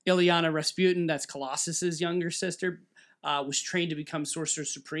Ilyana Rasputin, that's Colossus's younger sister, was trained to become Sorcerer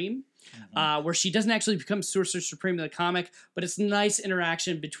Supreme. Where she doesn't actually become Sorcerer Supreme in the comic, but it's nice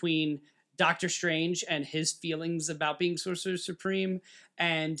interaction between Doctor Strange and his feelings about being Sorcerer Supreme,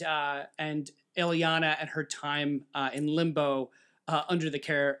 and Ilyana and her time in Limbo under the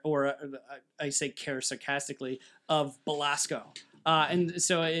care, or I say care sarcastically, of Belasco. And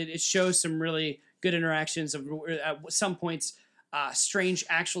so it shows some really good interactions. At some points, Strange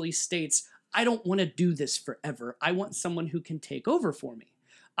actually states, "I don't want to do this forever. I want someone who can take over for me.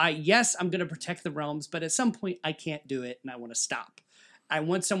 Yes, I'm going to protect the realms, but at some point I can't do it, and I want to stop. I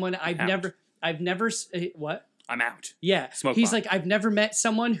want someone I've never what? I'm out. Yeah, Smoke he's bomb. like, I've never met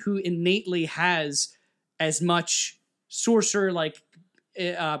someone who innately has as much sorcerer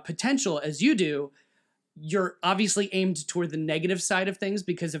potential as you do. You're obviously aimed toward the negative side of things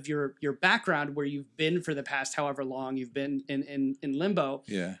because of your background, where you've been for the past however long you've been in Limbo.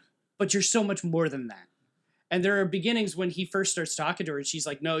 Yeah. But you're so much more than that." And there are beginnings when he first starts talking to her, and she's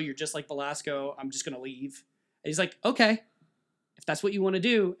like, "No, you're just like Belasco. I'm just going to leave." And he's like, "Okay, if that's what you want to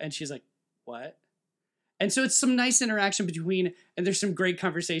do." And she's like, "What?" And so it's some nice interaction between, and there's some great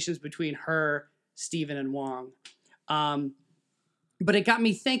conversations between her, Steven, and Wong. But it got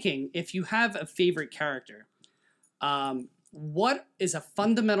me thinking, if you have a favorite character, what is a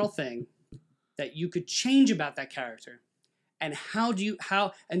fundamental thing that you could change about that character? And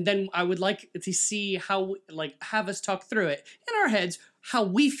and then I would like to see how, have us talk through it in our heads, how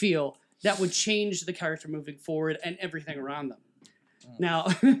we feel that would change the character moving forward and everything around them. Now,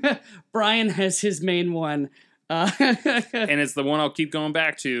 Brian has his main one. And it's the one I'll keep going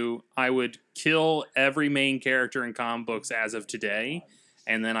back to. I would kill every main character in comic books as of today,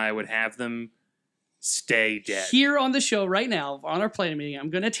 and then I would have them stay dead. Here on the show right now, on our planning meeting, I'm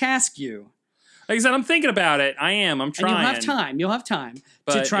going to task you. Like I said, I'm thinking about it. I am. I'm trying. And you'll have time to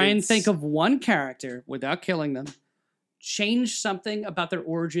But try and it's- think of one character without killing them. Change something about their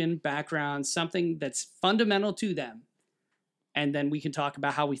origin, background, something that's fundamental to them. And then we can talk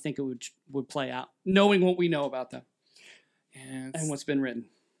about how we think it would play out, knowing what we know about them Yeah, and what's been written.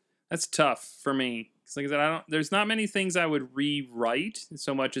 that's tough for me. 'Cause like I said, there's not many things I would rewrite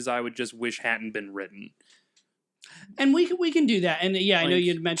so much as I would just wish hadn't been written. And we can do that. And yeah, I know Like-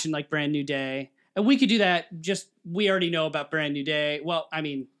 you'd mentioned like Brand New Day. And we could do that. We already know about Brand New Day. Well, I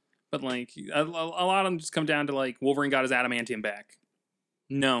mean, But like a lot of them just come down to like Wolverine got his adamantium back.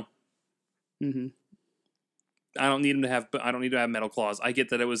 No, mhm. I don't need him to have. I don't need to have metal claws. I get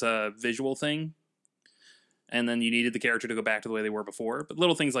that it was a visual thing, and then you needed the character to go back to the way they were before. But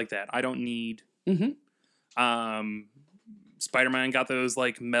little things like that, I don't need. Mhm. Spider-Man got those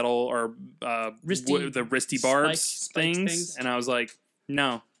like metal or the wristy barbs spiked things. and I was like,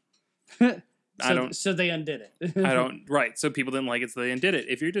 no, So they undid it. I don't. Right, so people didn't like it, so they undid it.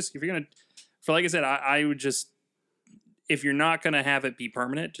 If you're gonna, for like I said, I would just, if you're not gonna have it be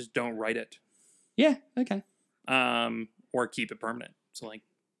permanent, just don't write it. Yeah. Okay. Or keep it permanent. So like,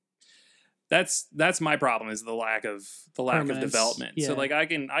 that's my problem is the lack of Permanence, development. So yeah. like I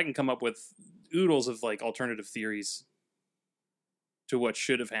can come up with oodles of like alternative theories to what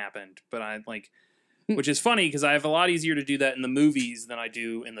should have happened, but I like, which is funny because I have a lot easier to do that in the movies than I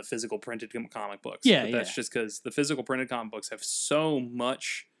do in the physical printed comic books. Yeah, but that's yeah. just because the physical printed comic books have so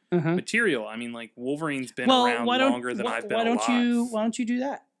much Uh-huh. material. I mean, like Wolverine's been Well, around longer than I've been why don't alive. Why don't you do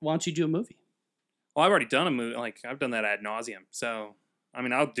that? Why don't you do a movie? Well, I've already done a movie. Like I've done that ad nauseum. So I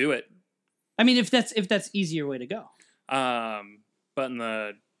mean, I'll do it. I mean, if that's easier way to go. But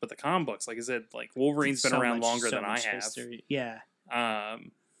the comic books, like I said, like Wolverine's been So around much- longer so than I much have. history. Yeah.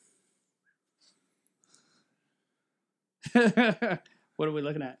 What are we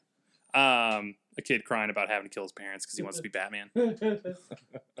looking at? A kid crying about having to kill his parents because he wants to be Batman.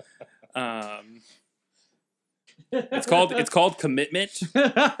 It's called Commitment.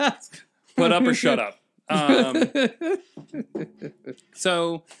 Put up or shut up.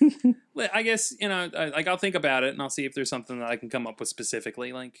 So I guess like I'll think about it and I'll see if there's something that I can come up with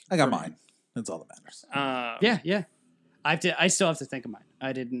specifically. Like I got mine. That's all that matters. Yeah. I still have to think of mine.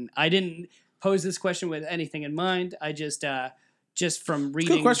 I didn't pose this question with anything in mind. I just from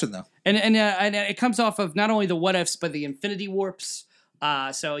reading. Good question though. And it comes off of not only the what ifs but the infinity warps.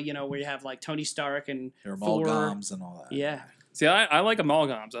 So where you have like Tony Stark and Your Thor. amalgams and all that. Yeah. See, I like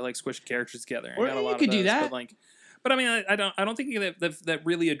amalgams. I like squishing characters together. Or I got a you lot could of do those, that. But I mean, I don't think that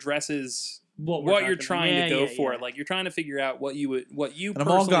really addresses What you're trying to go for. Yeah. Like you're trying to figure out what you An personally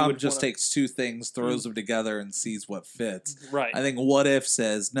amalgam would just wanna- takes two things, throws them together, and sees what fits. right. I think What If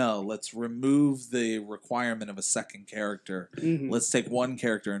says, no, let's remove the requirement of a second character. Mhm. Let's take one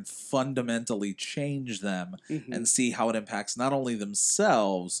character and fundamentally change them Mhm. and see how it impacts not only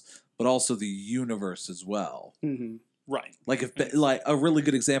themselves, but also the universe as well. Mhm. Right. Like like a really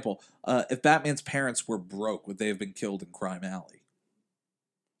good example, if Batman's parents were broke, would they have been killed in Crime Alley?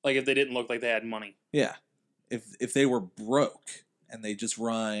 Like if they didn't look like they had money. Yeah. If they were broke and they just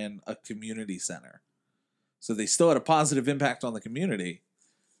run a community center. So they still had a positive impact on the community,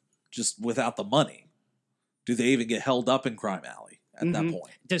 just without the money. Do they even get held up in Crime Alley at that Mhm.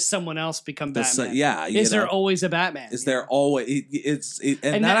 point? Does someone else become Does- Batman? yeah. Is there always a Batman? Is there always...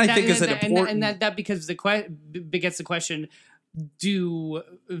 And that I think is an important... And that because begets the question: do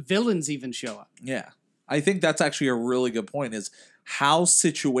villains even show up? Yeah. I think that's actually a really good point, is how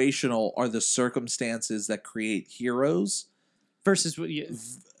situational are the circumstances that create heroes Versus what you,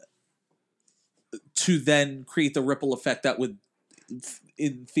 to then create the ripple effect that would,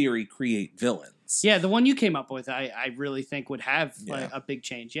 in theory, create villains. yeah, the one you came up with, I really think would have like, Yeah. a big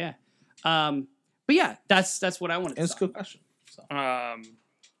change. Yeah, but yeah, that's what I wanted to It's a talk good about. question. So.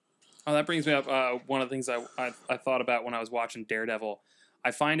 That brings me up. One of the things I thought about when I was watching Daredevil.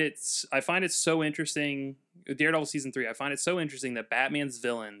 I find it so interesting. Daredevil season 3. I find it so interesting that Batman's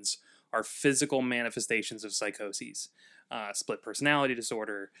villains are physical manifestations of psychoses, split personality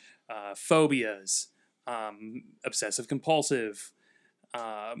disorder, phobias, obsessive compulsive,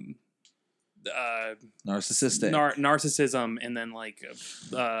 Narcissistic. narcissism, and then like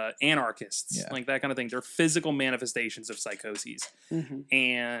anarchists, Yeah. like that kind of thing. They're physical manifestations of psychoses, Mhm.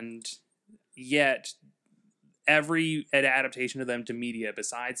 and yet every adaptation of them to media,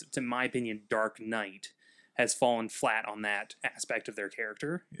 besides, to my opinion, Dark Knight, has fallen flat on that aspect of their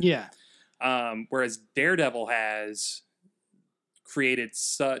character. Yeah, Whereas Daredevil has created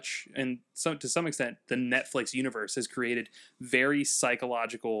such, and to some extent, the Netflix universe has created very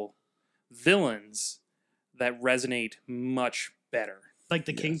psychological villains that resonate much better. like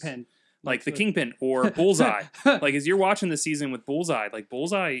the Yes. Kingpin. Like the Kingpin or Bullseye. Like as you're watching the season with Bullseye, like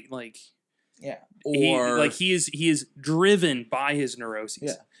Yeah. he, he is driven by his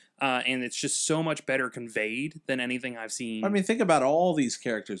neuroses. Yeah. And it's just so much better conveyed than anything I've seen. I mean, think about all these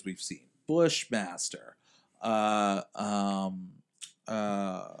characters we've seen: Bushmaster,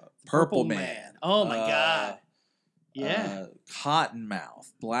 Purple Man. Oh my god. Yeah.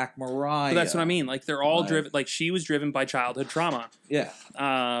 Cottonmouth, Black Mariah. but that's what I mean. Like they're all Like- driven. Like she was driven by childhood trauma. Yeah.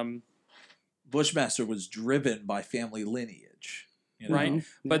 Bushmaster Bushmaster was driven by family lineage. You know? Right. Mhm.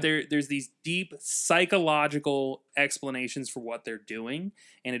 But there's these deep psychological explanations for what they're doing,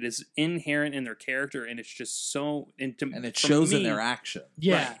 and it is inherent in their character, and it's just so And it shows in their action.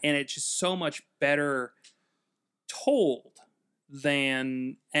 Yeah. Right, and it's just so much better told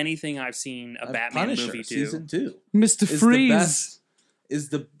than anything I've seen a Batman Punisher, movie do. season 2 Mr. is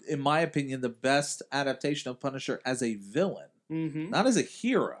the best. In my opinion, the best adaptation of Punisher as a villain, Mm-hmm. not as a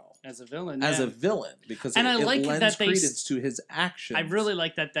hero, As a villain. as yeah. a villain, because And it, I it like lends that they credence to his actions. I really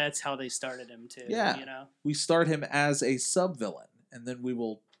like that that's how they started him too. Yeah. You know? We start him as a sub villain, and then we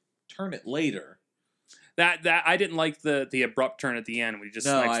will turn it later. That I didn't like the abrupt turn at the end when he just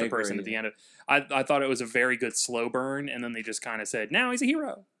No, snipes I the person agree. at the end. I thought it was a very good slow burn, and then they just kind of said, "Now he's a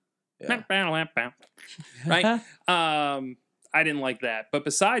hero." Yeah. Right? I didn't like that, but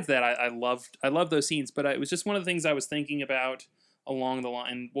besides that, I loved those scenes. But it was just one of the things I was thinking about along the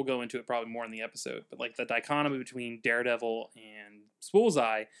line. And we'll go into it probably more in the episode. But like the dichotomy between Daredevil and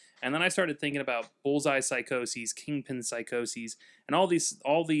Bullseye, and then I started thinking about Bullseye psychoses, Kingpin psychoses, and all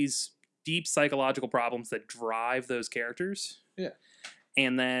these deep psychological problems that drive those characters. Yeah.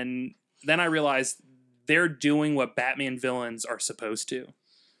 And then I realized they're doing what Batman villains are supposed to.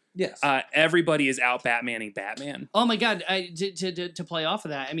 Yes. Everybody is out Batmaning Batman. Oh my god! To play off of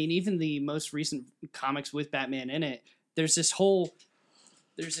that, I mean, even the most recent comics with Batman in it, there's this whole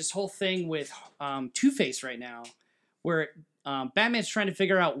thing with Two-Face right now, where Batman's trying to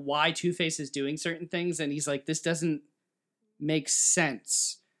figure out why Two-Face is doing certain things, and he's like, "This doesn't make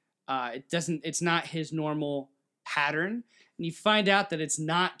sense. It's not his normal pattern." And you find out that it's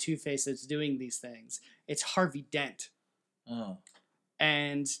not Two-Face that's doing these things; it's Harvey Dent. Oh.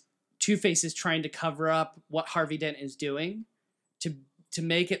 And Two-Face is trying to cover up what Harvey Dent is doing to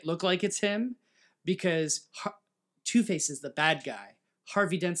make it look like it's him, because Two-Face is the bad guy.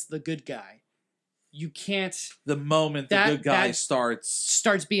 Harvey Dent's the good guy. You can't... The moment the good guy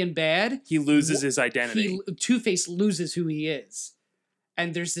starts being bad, he loses his identity. Two-Face loses who he is.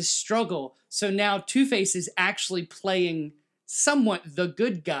 And there's this struggle. So now Two-Face is actually playing somewhat the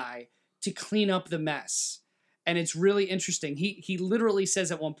good guy to clean up the mess. And it's really interesting. He literally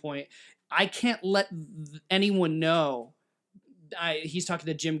says at one point, "I can't let anyone know." He's talking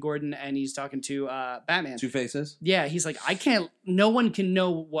to Jim Gordon and he's talking to Batman. Two Faces. Yeah, he's like, no one can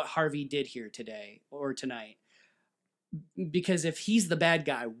know what Harvey did here today or tonight. Because if he's the bad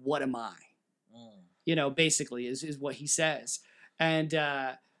guy, what am I? Basically is what he says. And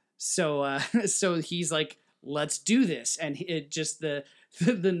so he's like, let's do this. And it just the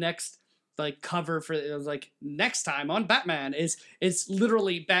next like cover for it was like next time on Batman it's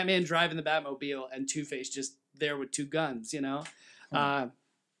literally Batman driving the Batmobile and Two-Face just there with two guns, he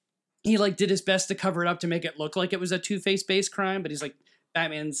like did his best to cover it up to make it look like it was a Two-Face based crime, but he's like,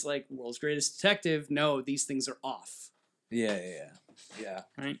 Batman's like world's greatest detective. No, these things are off. Yeah.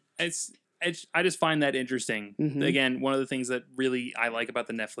 Right. I just find that interesting. Mhm. Again, one of the things that really I like about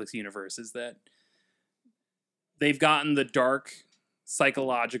the Netflix universe is that they've gotten the dark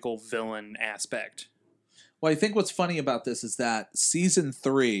psychological villain aspect. Well, I think what's funny about this is that season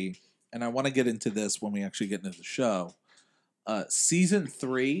 3, and I want to get into this when we actually get into the show, season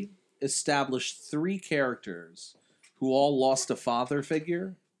 3 established 3 characters who all lost a father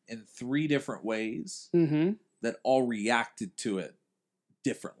figure in 3 different ways Mm-hmm. that all reacted to it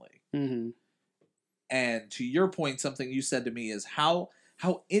differently. Mm-hmm. And to your point, something you said to me is how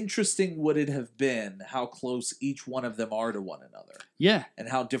interesting would it have been how close each one of them are to one another Yeah. and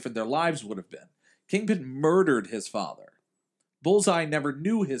how different their lives would have been. Kingpin murdered his father. Bullseye never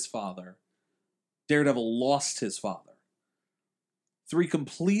knew his father. Daredevil lost his father. 3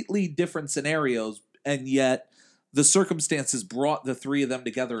 completely different scenarios, and yet the circumstances brought the 3 of them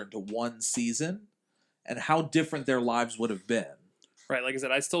together into one season, and how different their lives would have been. Right, like I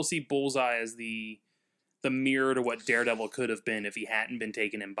said, I still see Bullseye as the mirror to what Daredevil could have been if he hadn't been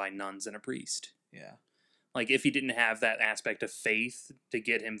taken in by nuns and a priest. Yeah. Like, if he didn't have that aspect of faith to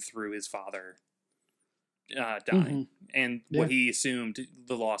get him through his father dying, and what he assumed,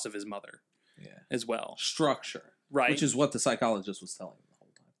 the loss of his mother as well. Structure. Right. Which is what the psychologist was telling him the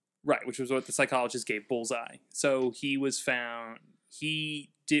whole time. Right, which was what the psychologist gave Bullseye. So he was found...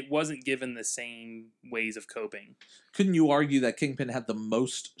 wasn't given the same ways of coping. Couldn't you argue that Kingpin had the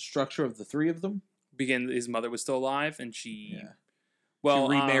most structure of the 3 of them? Because his mother was still alive, and she... Yeah. Well,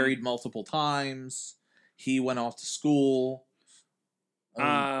 she remarried multiple times. He went off to school.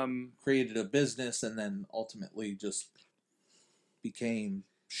 Created a business, and then ultimately just became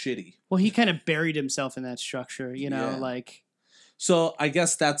shitty. Well, he kind of buried himself in that structure, Yeah. like... So I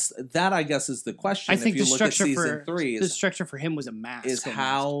guess is the question. I think if you the look at structure season 3 the structure for him was a mask. is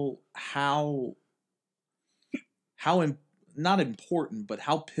almost. not important, but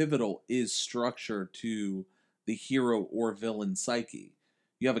how pivotal is structure to the hero or villain psyche?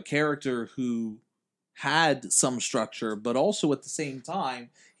 You have a character who had some structure, but also at the same time,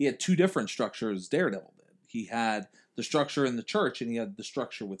 he had 2 different structures Daredevil did. He had the structure in the church, and he had the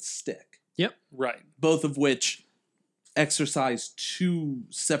structure with Stick. Yep. Right. Both of which exercised 2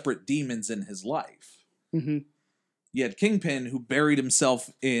 separate demons in his life. Mm-hmm. You had Kingpin, who buried himself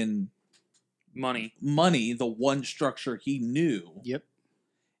in Money, the one structure he knew. Yep.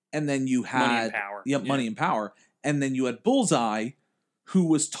 And then you had money and power. Yep, money and power. And then you had Bullseye, who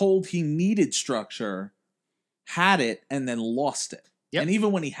was told he needed structure, had it and then lost it. Yep. And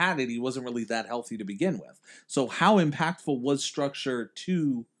even when he had it, he wasn't really that healthy to begin with. So how impactful was Structure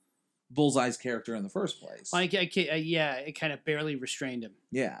to Bullseye's character in the first place? Yeah, it kind of barely restrained him.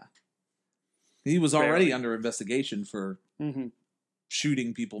 Yeah. He was Barely. already under investigation for Mm-hmm.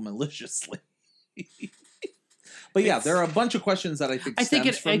 shooting people maliciously. But yeah, there are a bunch of questions that I think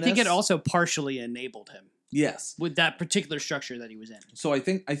stems from I think it this. also partially enabled him Yes. with that particular structure that he was in. So I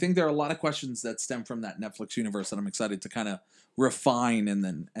think there are a lot of questions that stem from that Netflix universe that I'm excited to kind of refine and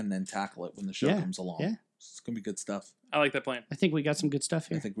then tackle it when the show Yeah, comes along. yeah. It's gonna be good stuff. I like that plan. I think we got some good stuff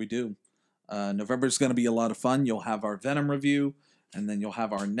I here. think we do. November's gonna be a lot of fun. You'll have our Venom review, and then you'll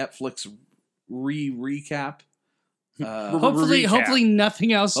have our Netflix recap. Hopefully, recap. hopefully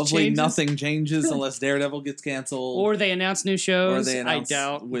nothing else Hopefully changes. nothing changes unless Daredevil gets canceled. Or they announce new shows. Or they announce, I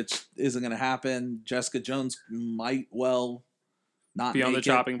doubt. which isn't going to happen. Jessica Jones might not Be on the make it.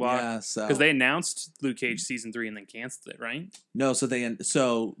 chopping block. Yeah, so Because they announced Luke Cage season 3 and then canceled it, right? no,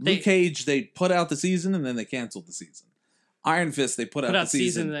 so Luke Cage they put out the season and then they canceled the season. Iron Fist they put out the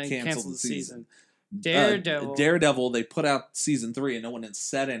season and then canceled the season. Daredevil. Daredevil they put out season 3 and no one had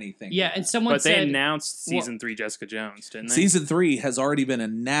said anything. Yeah, yet. and someone But they said announced season 3 Jessica Jones, didn't they? season 3 has already been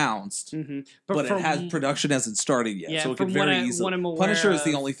announced. Mhm. But from- it has production hasn't started yet, Yeah, so it could from what very I- easily. what I'm aware Punisher is the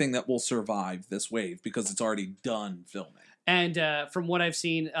of- only thing that will survive this wave because it's already done filming. And from what I've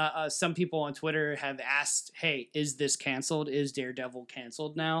seen, some people on Twitter have asked, "Hey, is this canceled? Is Daredevil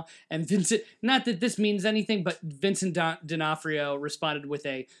canceled now?" And Vincent, not that this means anything, but Vincent D'Onofrio responded with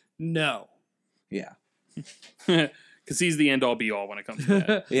a no. Yeah, Because he's the end all be all when it comes to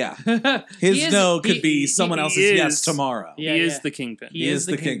that. yeah. He His is- no could he- be he- someone he else's yes is- tomorrow. Yeah, he is yeah. the kingpin. He He is is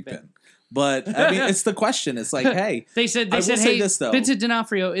the the kingpin. kingpin. But I mean, it's the question. It's like, hey, They said, I will say "Hey, this, though. Vincent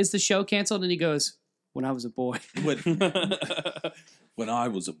D'Onofrio, is the show canceled?" And he goes, "When I was a boy." when I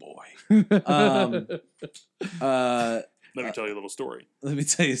was a boy, um, Let me tell you a little story. let me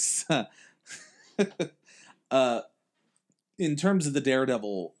tell you, in terms of the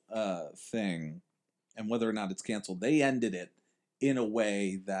Daredevil thing and whether or not it's canceled, they ended it in a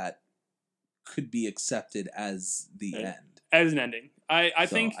way that could be accepted as the Right. end. As an ending. I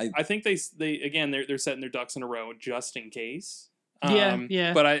So think I- I think they again they're setting their ducks in a row just in case.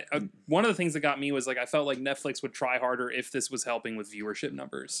 Yeah. But I one of the things that got me was like I felt like Netflix would try harder if this was helping with viewership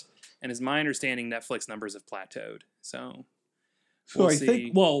numbers. And as my understanding, Netflix numbers have plateaued. So So we'll I see.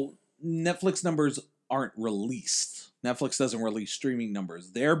 think, well, Netflix numbers aren't released. Netflix doesn't release streaming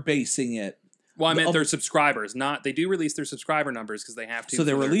numbers. They're basing it. Well, I meant of- their subscribers. Not they do release their subscriber numbers because they have to. So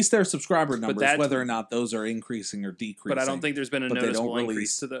they for their- release their subscriber numbers, that's- whether or not those are increasing or decreasing. but I don't think there's been a but they don't noticeable increase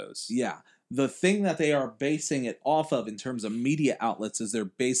release- to those. Yeah. The thing that they are basing it off of in terms of media outlets is they're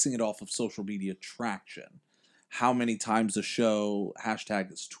basing it off of social media traction. How many times the show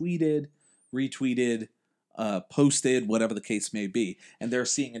hashtag is tweeted, retweeted, posted, whatever the case may be. And they're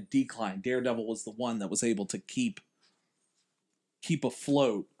seeing a decline. Daredevil was the one that was able to keep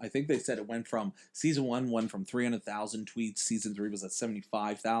afloat. I think they said it went from season 1 went from 300,000 tweets. Season 3 was at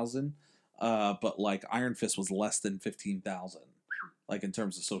 75,000. But like Iron Fist was less than 15,000. Like in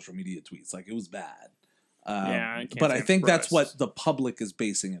terms of social media tweets, like it was bad. Yeah, I can't but say I I'm think that's surprised. what the public is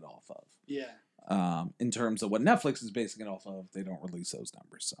basing it off of. Yeah. In terms of what Netflix is basing it off of, they don't release those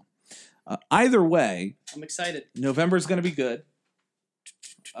numbers. So either way, I'm excited. November is going to be good.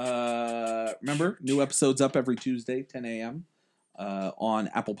 Remember, new episodes up every Tuesday, 10 a.m. On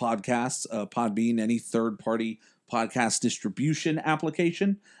Apple Podcasts, Podbean, any third-party podcast distribution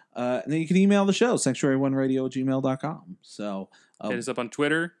application. And then you can email the show, sanctuary1radio@gmail.com. So, Hit us up on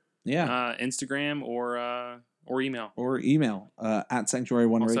Twitter, yeah, Instagram, or email. or email at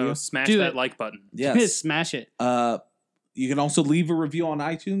sanctuary1radio. Also, smash Do that it. like button. Yes. Smash it. You can also leave a review on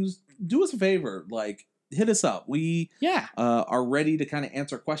iTunes. Do us a favor, like hit us up. We Yeah. are ready to kind of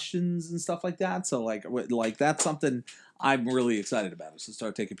answer questions and stuff like that. So like that's something I'm really excited about. Is to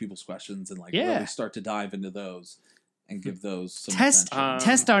start taking people's questions and like Yeah. really start to dive into those and give those some Test attention.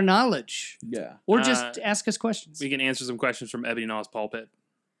 test our knowledge, Yeah, or just ask us questions. We can answer some questions from Ebony Naw's pulpit.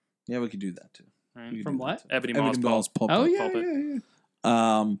 yeah, we could do that too. Right? We could From do what? that too. Ebony Ebony Maw's Maw's pulpit. Oh yeah, pulpit.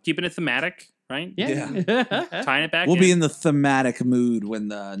 yeah, Keeping it thematic, right? yeah. Tying it back We'll in. be in the thematic mood when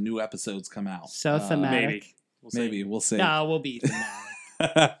the new episodes come out. So thematic. Maybe. We'll see. Maybe we'll see. No, we'll be thematic.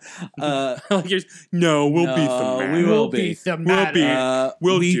 Like yours- no, we'll be No, thematic. we will be. thematic. We'll be-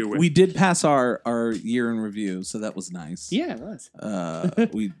 We'll we, do it. We did pass our year in review, so that was nice. Yeah, it was.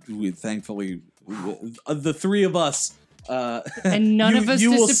 We thankfully the three of us. And none of us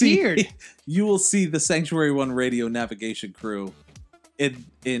will disappeared. You will see the Sanctuary One Radio navigation crew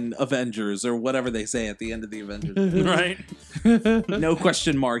in Avengers or whatever they say at the end of the Avengers. right? No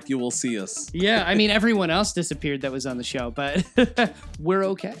question mark. You will see us. Yeah, I mean, everyone else disappeared that was on the show, but we're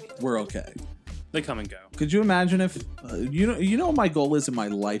okay. We're okay. They come and go. Could you imagine if you know what my goal is in my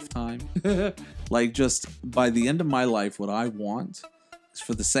lifetime? Like, just by the end of my life, what I want is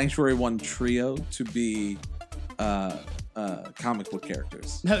for the Sanctuary One trio to be comic book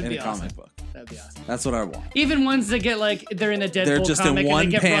characters That would in be a awesome. comic book. That'd be awesome. That's what I want. Even ones that get like they're in a Deadpool They're just in comic one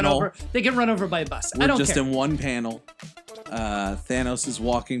and they get panel. run over. They get run over by a bus. We're I don't just care. in one panel. Thanos is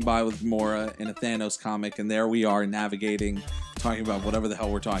walking by with Gamora in a Thanos comic, and there we are navigating, talking about whatever the hell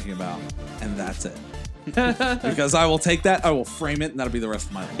we're talking about, and that's it. Because I will take that, I will frame it, and that'll be the rest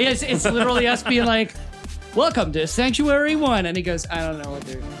of my life. It's literally us being like, "Welcome to Sanctuary One," and he goes, "I don't know what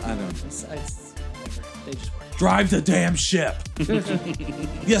they're. I don't know. Whatever. They just work." Drive the damn ship.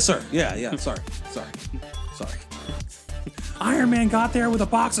 Yes, sir. Yeah. Sorry. Iron Man got there with a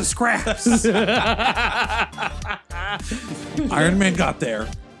box of scraps. Iron Man got there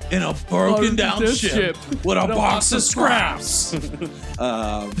in a broken down this ship with a box of scraps.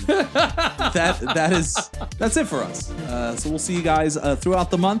 That's it for us. So we'll see you guys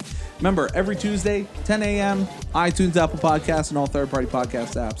throughout the month. Remember, every Tuesday, 10 a.m., iTunes, Apple Podcasts, and all third-party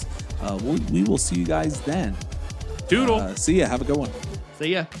podcast apps. We will see you guys then. Doodle. See ya. Have a good one.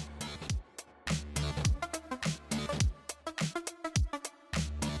 See ya.